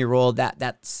 14-year-old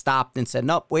that stopped and said,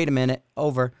 nope, wait a minute,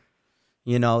 over.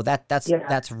 You know,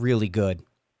 that's really good.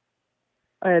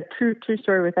 A true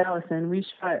story with Allison. We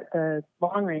shot the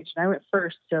long range, and I went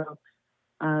first. So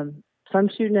I'm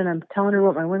shooting, and I'm telling her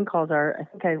what my win calls are. I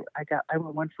think I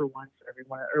went 1 for 1 for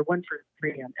everyone, or 1 for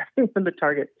 3 on every one of the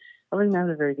targets. I wasn't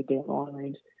having a very good day in the long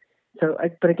range. So,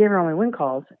 but I gave her all my win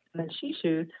calls, and then she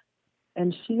shoots,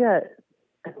 and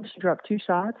I think she dropped 2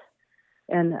 shots,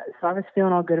 and so I was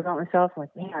feeling all good about myself. I'm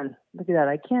like, man, look at that!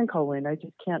 I can call wind, I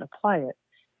just can't apply it.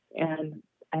 And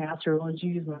I asked her, well, did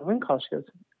you use my win call? She goes,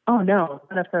 oh, no,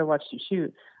 not after I watched you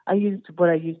shoot. I used what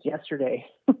I used yesterday.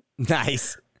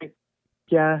 Nice.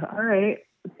 Yeah, all right.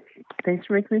 Thanks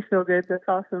for making me feel good. That's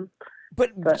awesome.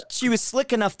 But she was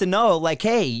slick enough to know, like,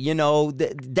 hey, you know,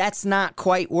 that's not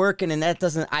quite working, and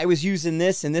I was using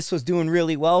this, and this was doing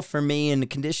really well for me, and the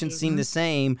conditions seem the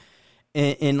same.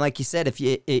 And like you said,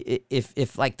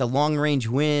 if like the long range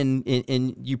win,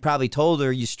 and you probably told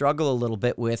her you struggle a little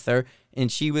bit with her,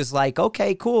 and she was like,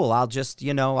 okay, cool, I'll just,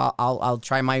 you know, I'll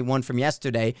try my one from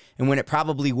yesterday. And when it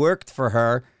probably worked for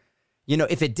her, you know,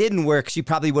 if it didn't work, she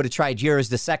probably would have tried yours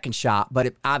the second shot, but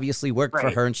it obviously worked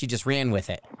for her, and she just ran with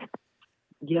it.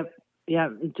 Yep. Yeah.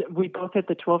 We both hit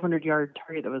the 1,200-yard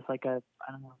target that was like I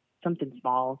don't know, something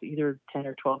small, either 10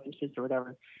 or 12 inches or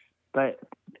whatever. But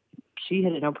she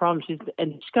hit it no problem. She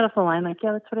got off the line like,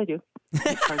 yeah, that's what I do.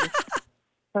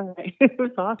 All right. It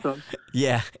was awesome.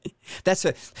 Yeah, that's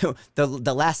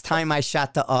the last time I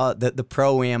shot the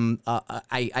pro-am.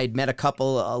 I'd met a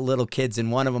couple little kids,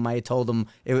 and one of them I told him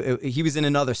he was in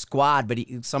another squad, but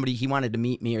he wanted to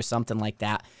meet me or something like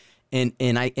that. And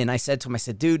I said to him, I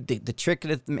said, dude, the trick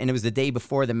of it, and it was the day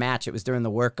before the match. It was during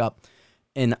the workup,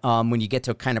 and when you get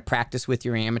to kind of practice with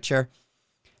your amateur.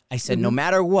 I said, no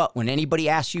matter what, when anybody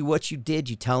asks you what you did,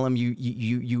 you tell them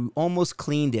you almost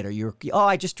cleaned it, or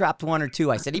I just dropped 1 or 2.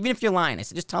 I said, even if you're lying, I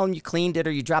said, just tell them you cleaned it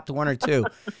or you dropped 1 or 2.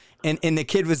 and the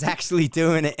kid was actually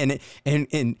doing it,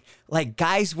 and like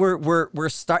guys it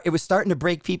was starting to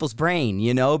break people's brain,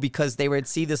 you know, because they would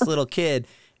see this little kid,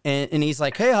 and he's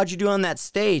like, hey, how'd you do on that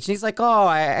stage? And he's like, oh,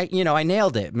 I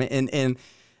nailed it, and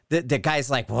the guy's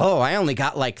like, whoa, I only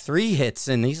got like 3 hits.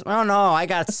 And he's, oh, no, I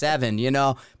got 7, you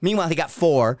know. Meanwhile, he got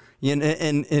 4. You know,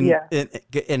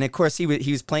 and of course, he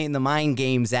was playing the mind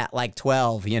games at like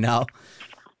 12, you know.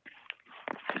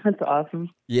 That's awesome.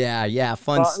 Yeah,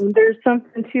 fun. Well, there's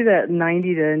something to that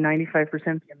 90 to 95%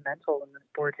 being mental in the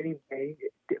sport anyway.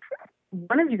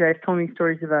 One of you guys told me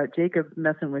stories about Jacob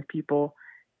messing with people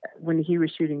when he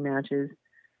was shooting matches,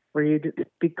 where you'd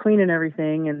be cleaning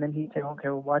everything, and then he'd say, okay,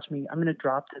 well, watch me. I'm going to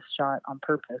drop this shot on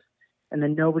purpose. And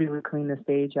then nobody would clean the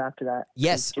stage after that.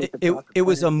 Yes, it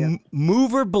was a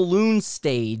mover balloon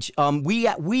stage.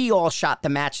 We all shot the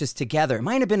matches together. It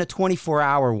might have been a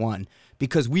 24-hour one,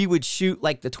 because we would shoot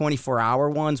like the 24-hour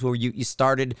ones where you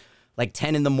started like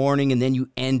 10 in the morning, and then you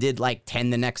ended like 10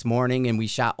 the next morning, and we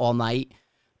shot all night.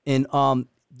 And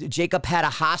Jacob had a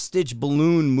hostage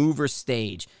balloon mover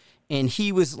stage. And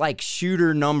he was like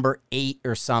shooter number 8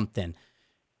 or something.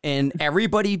 And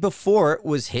everybody before it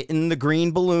was hitting the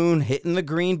green balloon.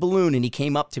 And he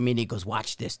came up to me and he goes,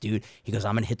 watch this, dude. He goes,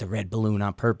 I'm going to hit the red balloon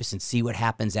on purpose and see what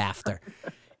happens after.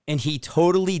 And he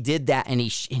totally did that, and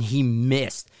he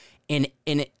missed. And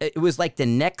it was like the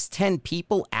next 10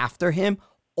 people after him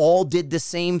all did the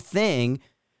same thing,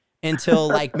 until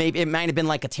like maybe it might have been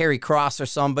like a Terry Cross or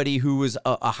somebody who was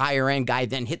a higher end guy,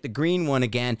 then hit the green one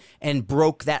again and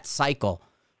broke that cycle.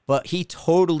 But he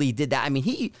totally did that. I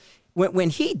mean, when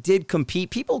he did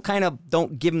compete, people kind of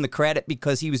don't give him the credit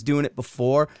because he was doing it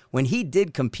before. When he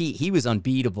did compete, he was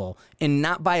unbeatable, and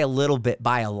not by a little bit,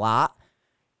 by a lot.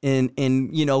 And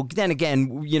you know, then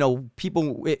again, you know,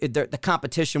 people, the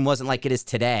competition wasn't like it is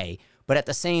today. But at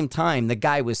the same time, the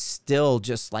guy was still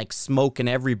just like smoking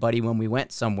everybody when we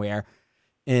went somewhere,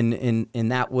 and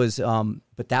that was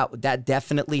but that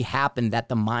definitely happened. That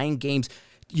the mind games,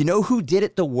 you know, who did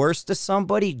it the worst to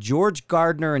somebody? George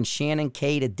Gardner and Shannon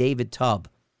Kay to David Tubb.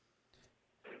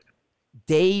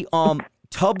 They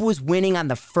Tubb was winning on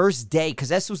the first day because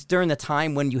this was during the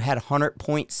time when you had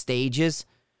 100-point stages.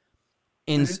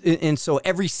 And so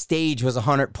every stage was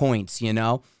 100 points, you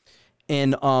know?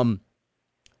 And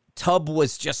Tubb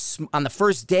was just, on the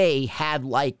first day, had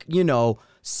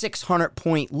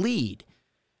 600-point lead.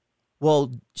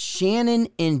 Well, Shannon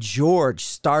and George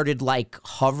started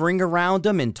hovering around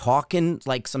him and talking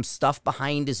some stuff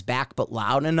behind his back, but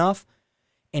loud enough.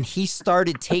 And he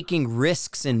started taking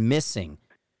risks and missing.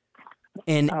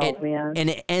 And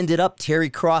it ended up Terry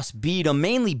Cross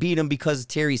mainly beat him because of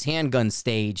Terry's handgun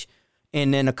stage.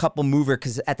 And then a couple mover,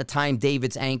 because at the time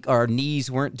David's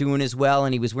knees weren't doing as well,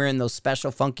 and he was wearing those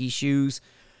special funky shoes.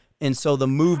 And so the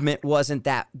movement wasn't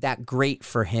that great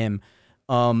for him.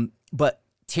 But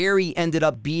Terry ended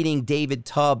up beating David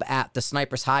Tubb at the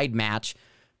Sniper's Hide match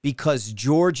because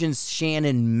George and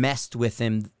Shannon messed with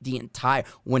him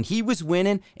when he was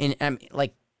winning. And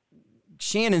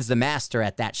Shannon's the master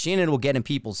at that. Shannon will get in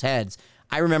people's heads.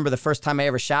 I remember the first time I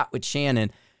ever shot with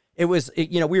Shannon. We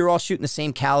were all shooting the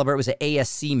same caliber. It was an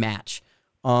ASC match.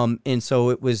 And so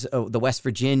it was the West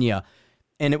Virginia.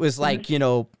 And it was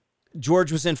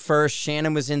George was in first,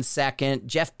 Shannon was in second,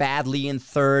 Jeff Badley in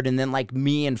third, and then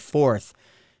me in fourth.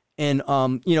 And,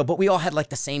 but we all had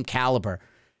the same caliber.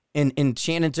 And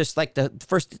Shannon just the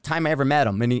first time I ever met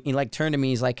him, and he turned to me,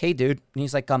 he's like, "Hey, dude." And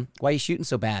he's like, "Why are you shooting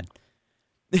so bad?"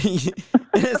 And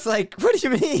it's what do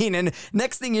you mean? And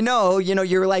next thing you know,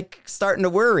 you're starting to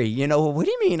worry, what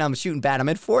do you mean I'm shooting bad? I'm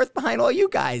in fourth behind all you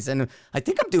guys. And I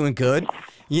think I'm doing good.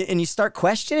 And you start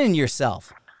questioning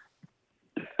yourself.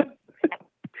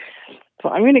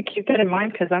 Well, I'm going to keep that in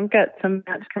mind because I've got some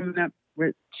match coming up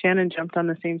where Shannon jumped on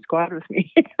the same squad with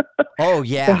me. Oh,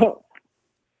 yeah. So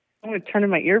I'm going to turn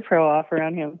my ear pro off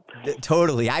around him.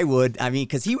 Totally. I would. I mean,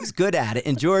 because he was good at it.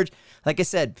 And George, like I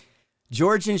said,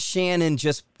 George and Shannon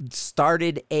just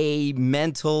started a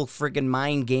mental friggin'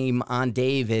 mind game on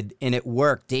David, and it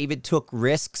worked. David took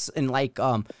risks, and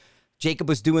Jacob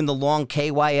was doing the long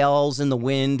KYLs in the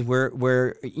wind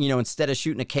where instead of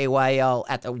shooting a KYL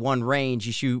at the one range,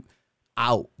 you shoot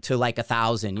out to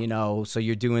 1,000, so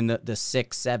you're doing the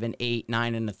 6, 7, 8,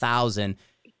 9, and 1,000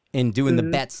 and doing the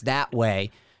bets that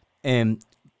way. And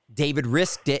David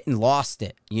risked it and lost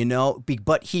it,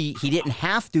 but he didn't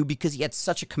have to because he had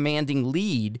such a commanding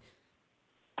lead,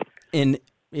 and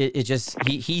it just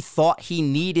he thought he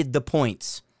needed the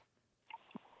points.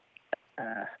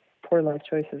 Poor life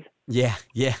choices. Yeah.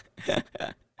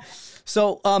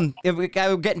 So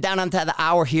we're getting down onto the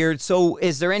hour here. So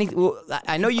is there any?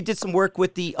 I know you did some work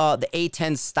with the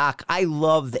A10 stock. I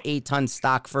love the A10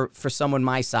 stock for someone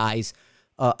my size.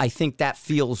 I think that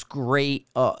feels great.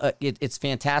 It's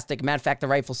fantastic. Matter of fact, the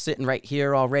rifle's sitting right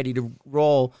here all ready to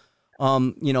roll.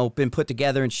 Been put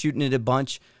together and shooting it a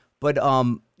bunch. But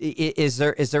is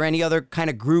there any other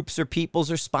kind of groups or peoples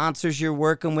or sponsors you're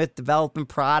working with, developing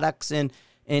products and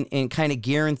kind of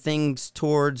gearing things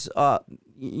towards,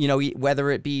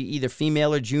 whether it be either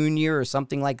female or junior or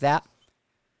something like that?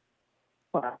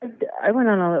 Well, I went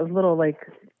on a little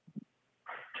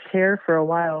tear for a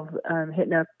while,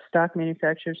 hitting up stock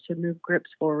manufacturers to move grips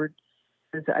forward.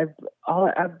 Because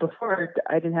before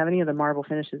I didn't have any of the marble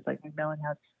finishes like Macmillan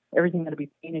has. Everything had to be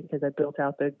painted because I built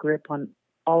out the grip on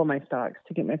all of my stocks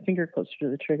to get my finger closer to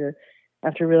the trigger.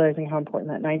 After realizing how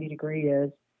important that 90 degree is,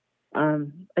 I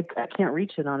can't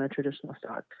reach it on a traditional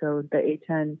stock. So the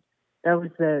A10, that was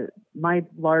my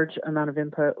large amount of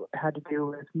input had to do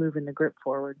with moving the grip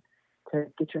forward to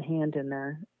get your hand in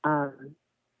there.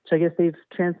 So I guess they've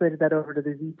translated that over to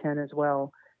the Z10 as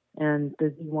well. And the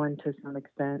Z1 to some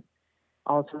extent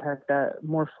also has that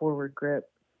more forward grip.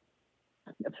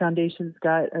 Foundation's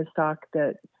got a stock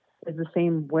that is the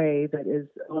same way, that is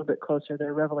a little bit closer.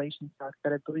 Their Revelation stock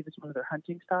that I believe is one of their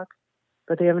hunting stocks.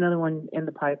 But they have another one in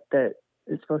the pipe that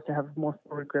is supposed to have more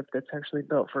forward grip that's actually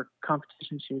built for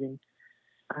competition shooting.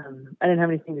 I didn't have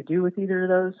anything to do with either of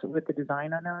those, with the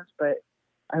design on those, but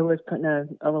I was putting a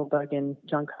little bug in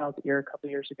John Kyle's ear a couple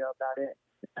of years ago about it,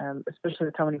 especially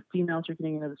with how many females are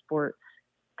getting into the sport.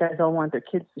 Guys all want their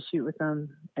kids to shoot with them,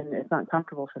 and it's not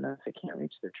comfortable for them if they can't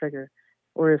reach their trigger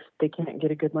or if they can't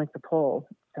get a good length of pull.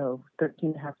 So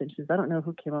 13 and a half inches. I don't know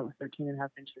who came up with 13 and a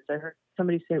half inches. I heard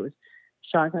somebody say it was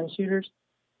shotgun shooters,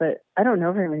 but I don't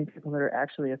know very many people that are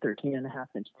actually a 13 and a half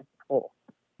inch length of pull.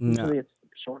 No. Usually it's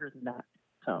shorter than that.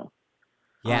 So.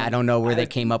 Yeah, I don't know where they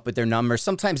came up with their numbers.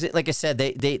 Sometimes, like I said,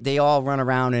 they all run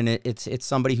around and it's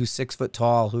somebody who's 6 foot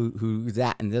tall who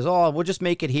that, and there's we'll just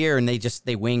make it here, and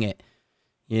they wing it,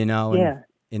 And, yeah.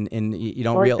 And you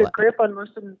don't realize the grip on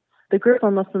most of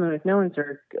the McMillans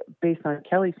are based on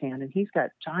Kelly's hand, and he's got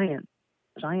giant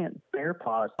bear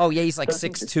paws. Oh yeah, he's like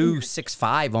 6'2",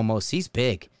 6'5" almost. He's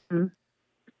big. Mm-hmm.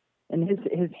 and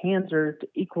his hands are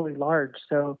equally large.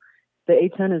 So the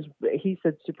A10 is, he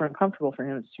said, super uncomfortable for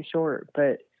him. It's too short.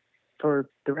 But for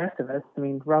the rest of us, I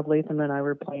mean, Rob Latham and I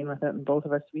were playing with it, and both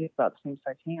of us, we had about the same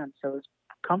size hands. So it's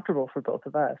comfortable for both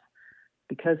of us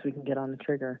because we can get on the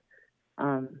trigger.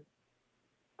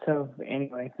 So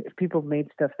anyway, if people made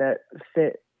stuff that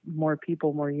fit more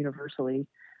people more universally,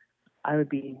 I would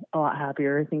be a lot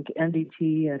happier. I think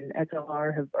NDT and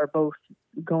XLR are both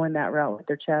going that route with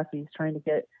their chassis, trying to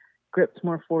get grips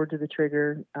more forward to the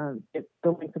trigger, get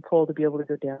the length of pull to be able to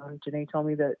go down. Janae told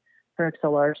me that her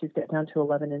XLR, she's got down to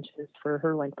 11 inches for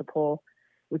her length of pull,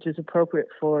 which is appropriate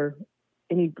for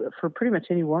pretty much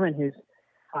any woman who's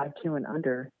 5'2" and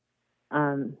under.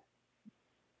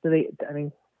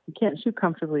 You can't shoot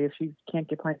comfortably if you can't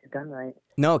get behind your gun right.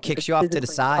 No, it kicks you off to the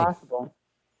side. Impossible.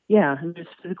 Yeah, it's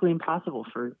physically impossible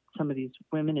for some of these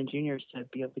women and juniors to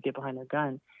be able to get behind their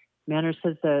gun. Manners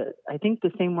says that I think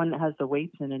the same one that has the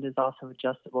weights in it is also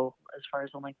adjustable as far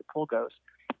as the length of pull goes.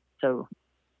 So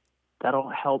that'll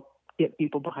help get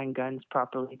people behind guns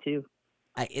properly too.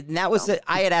 I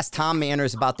had asked Tom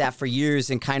Manners about that for years,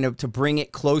 and kind of to bring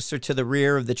it closer to the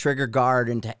rear of the trigger guard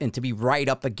and to be right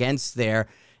up against there.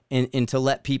 And to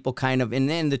let people kind of, and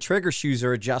then the trigger shoes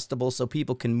are adjustable so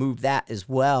people can move that as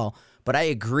well. But I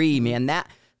agree, man, that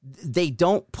they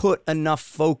don't put enough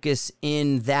focus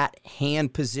in that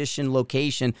hand position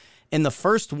location. And the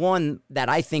first one that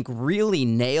I think really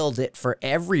nailed it for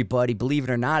everybody, believe it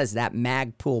or not, is that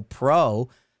Magpul Pro.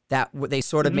 That they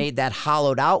sort of made that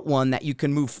hollowed out one that you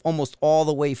can move almost all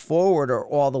the way forward or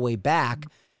all the way back.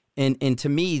 And to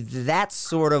me, that's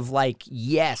sort of like,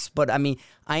 yes, but I mean,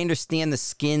 I understand the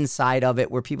skin side of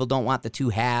it where people don't want the two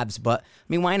halves, but I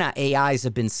mean, why not? AIs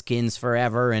have been skins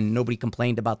forever and nobody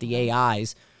complained about the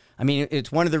AIs. I mean,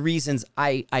 it's one of the reasons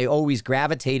I always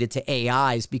gravitated to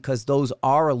AIs, because those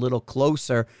are a little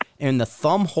closer and the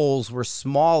thumb holes were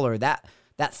smaller. That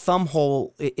thumb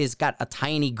hole is got a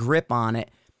tiny grip on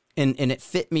it, and it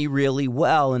fit me really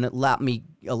well, and it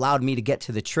allowed me to get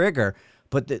to the trigger.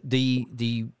 But the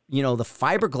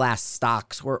fiberglass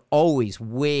stocks were always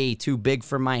way too big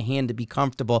for my hand to be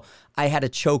comfortable. I had to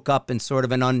choke up in sort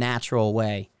of an unnatural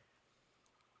way.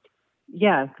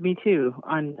 Yeah, me too,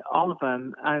 on all of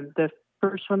them. The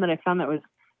first one that I found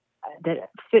that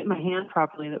fit my hand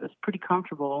properly, that was pretty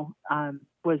comfortable,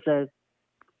 was a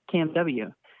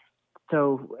KMW.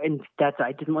 So, and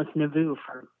I didn't listen to Vu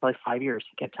for like 5 years.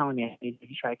 He kept telling me I needed to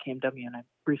try a KMW, and I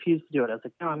refused to do it. I was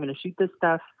like, no, I'm going to shoot this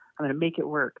stuff. I'm going to make it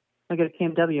work. I got a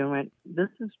KMW and went, this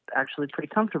is actually pretty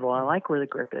comfortable. I like where the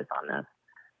grip is on this.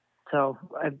 So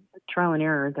trial and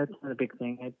error, that's the big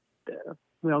thing.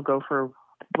 We all go for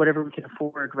whatever we can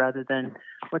afford rather than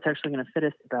what's actually going to fit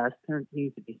us the best. There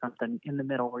needs to be something in the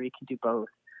middle where you can do both.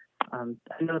 I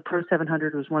know the Pro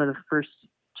 700 was one of the first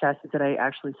chassis that I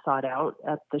actually sought out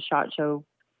at the SHOT Show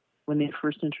when they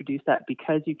first introduced that,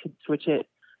 because you could switch it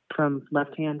from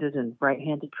left-handed and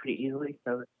right-handed pretty easily.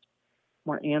 So it's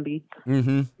more ambi,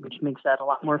 which makes that a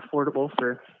lot more affordable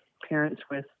for parents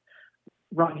with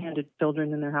wrong-handed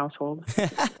children in their household.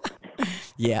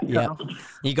 Yeah.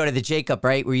 You go to the Jacob,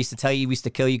 right, where we used to tell you we used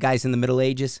to kill you guys in the Middle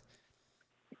Ages?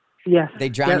 Yes. They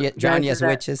drown you as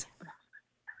witches?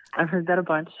 I've heard that a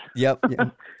bunch. Yep.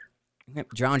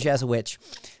 Drowned you as a witch.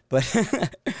 But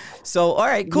so, all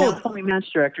right, cool. Now, only match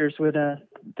directors would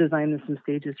design some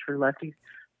stages for lefties.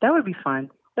 That would be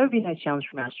fun. That would be a nice challenge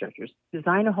for match directors.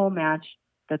 Design a whole match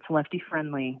that's lefty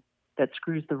friendly that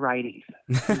screws the righties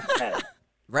instead.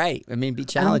 Right. I mean, be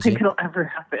challenging. I don't think it'll ever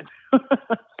happen.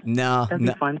 No. That'd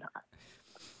be fun.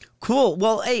 Cool.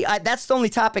 Well, hey, that's the only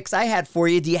topics I had for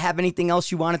you. Do you have anything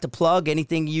else you wanted to plug?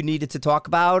 Anything you needed to talk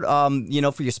about,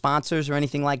 for your sponsors or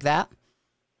anything like that?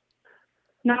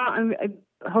 No,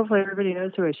 hopefully everybody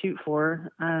knows who I shoot for.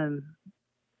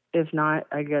 If not,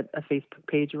 I got a Facebook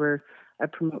page where I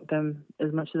promote them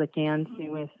as much as I can.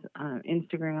 Same with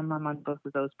Instagram. I'm on both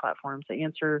of those platforms. I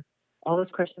answer all those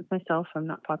questions myself. I'm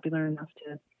not popular enough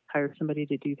to hire somebody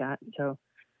to do that. So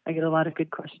I get a lot of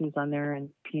good questions on there, and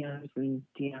PMs and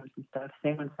DMs and stuff.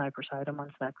 Same on Sniper Side. I'm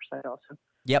on Sniper Side also.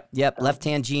 Yep. Left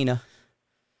hand Gina.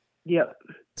 Yep.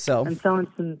 So I'm selling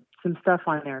some stuff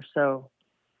on there, so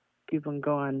people can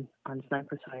go on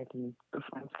Sniper Side and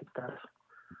find some stuff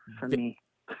from me.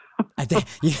 I think,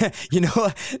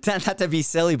 not to be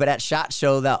silly, but at SHOT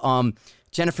Show, that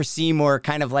Jennifer Seymour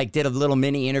kind of like did a little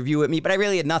mini interview with me, but I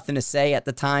really had nothing to say at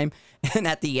the time. And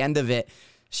at the end of it,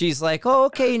 she's like, "Oh,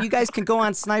 okay, and you guys can go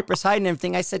on Sniper Side and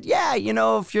everything." I said, "Yeah,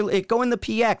 if you're go in the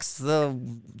PX, the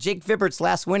Jake Vibbert's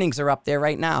last winnings are up there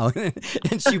right now."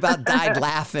 And she about died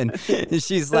laughing. And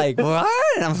she's like, "What?"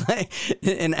 And I'm like,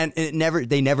 and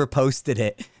they never posted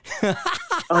it.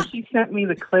 Oh, she sent me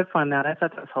the clip on that. I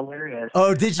thought that was hilarious.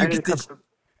 Oh, did you?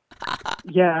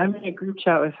 Yeah, I'm in a group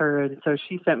chat with her, and so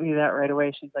she sent me that right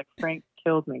away. She's like, Frank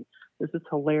killed me. This is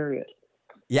hilarious.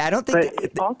 Yeah, I don't think... But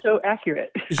it's also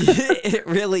accurate. It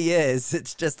really is.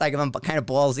 It's just like I'm kind of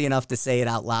ballsy enough to say it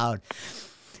out loud.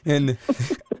 And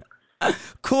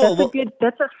cool.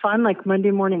 That's a fun, like,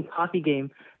 Monday morning coffee game.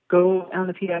 Go on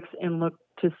the PX and look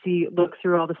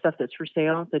through all the stuff that's for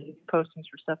sale, the postings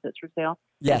for stuff that's for sale.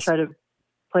 Yes. And try to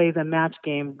play the match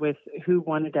game with who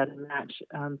won it at a match.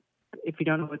 If you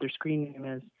don't know what their screen name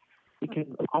is, you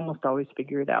can almost always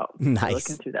figure it out. Nice.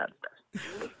 Looking through that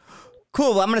stuff.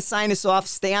 Cool. Well, I'm going to sign this off.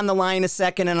 Stay on the line a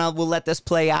second, and we'll let this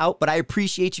play out. But I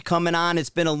appreciate you coming on. It's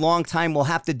been a long time. We'll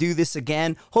have to do this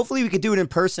again. Hopefully, we could do it in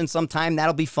person sometime.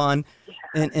 That'll be fun.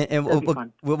 Yeah, and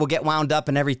we'll get wound up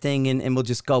and everything, and we'll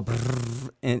just go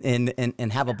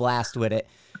and have a blast with it.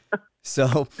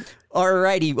 So, all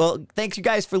righty. Well, thanks you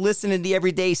guys for listening to the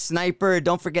Everyday Sniper.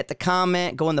 Don't forget to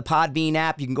comment. Go on the Podbean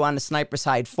app. You can go on the Sniper's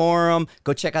Hide forum.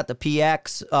 Go check out the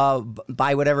PX.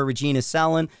 Buy whatever Regina's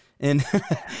selling. And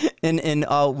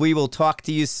we will talk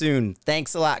to you soon.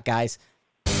 Thanks a lot, guys.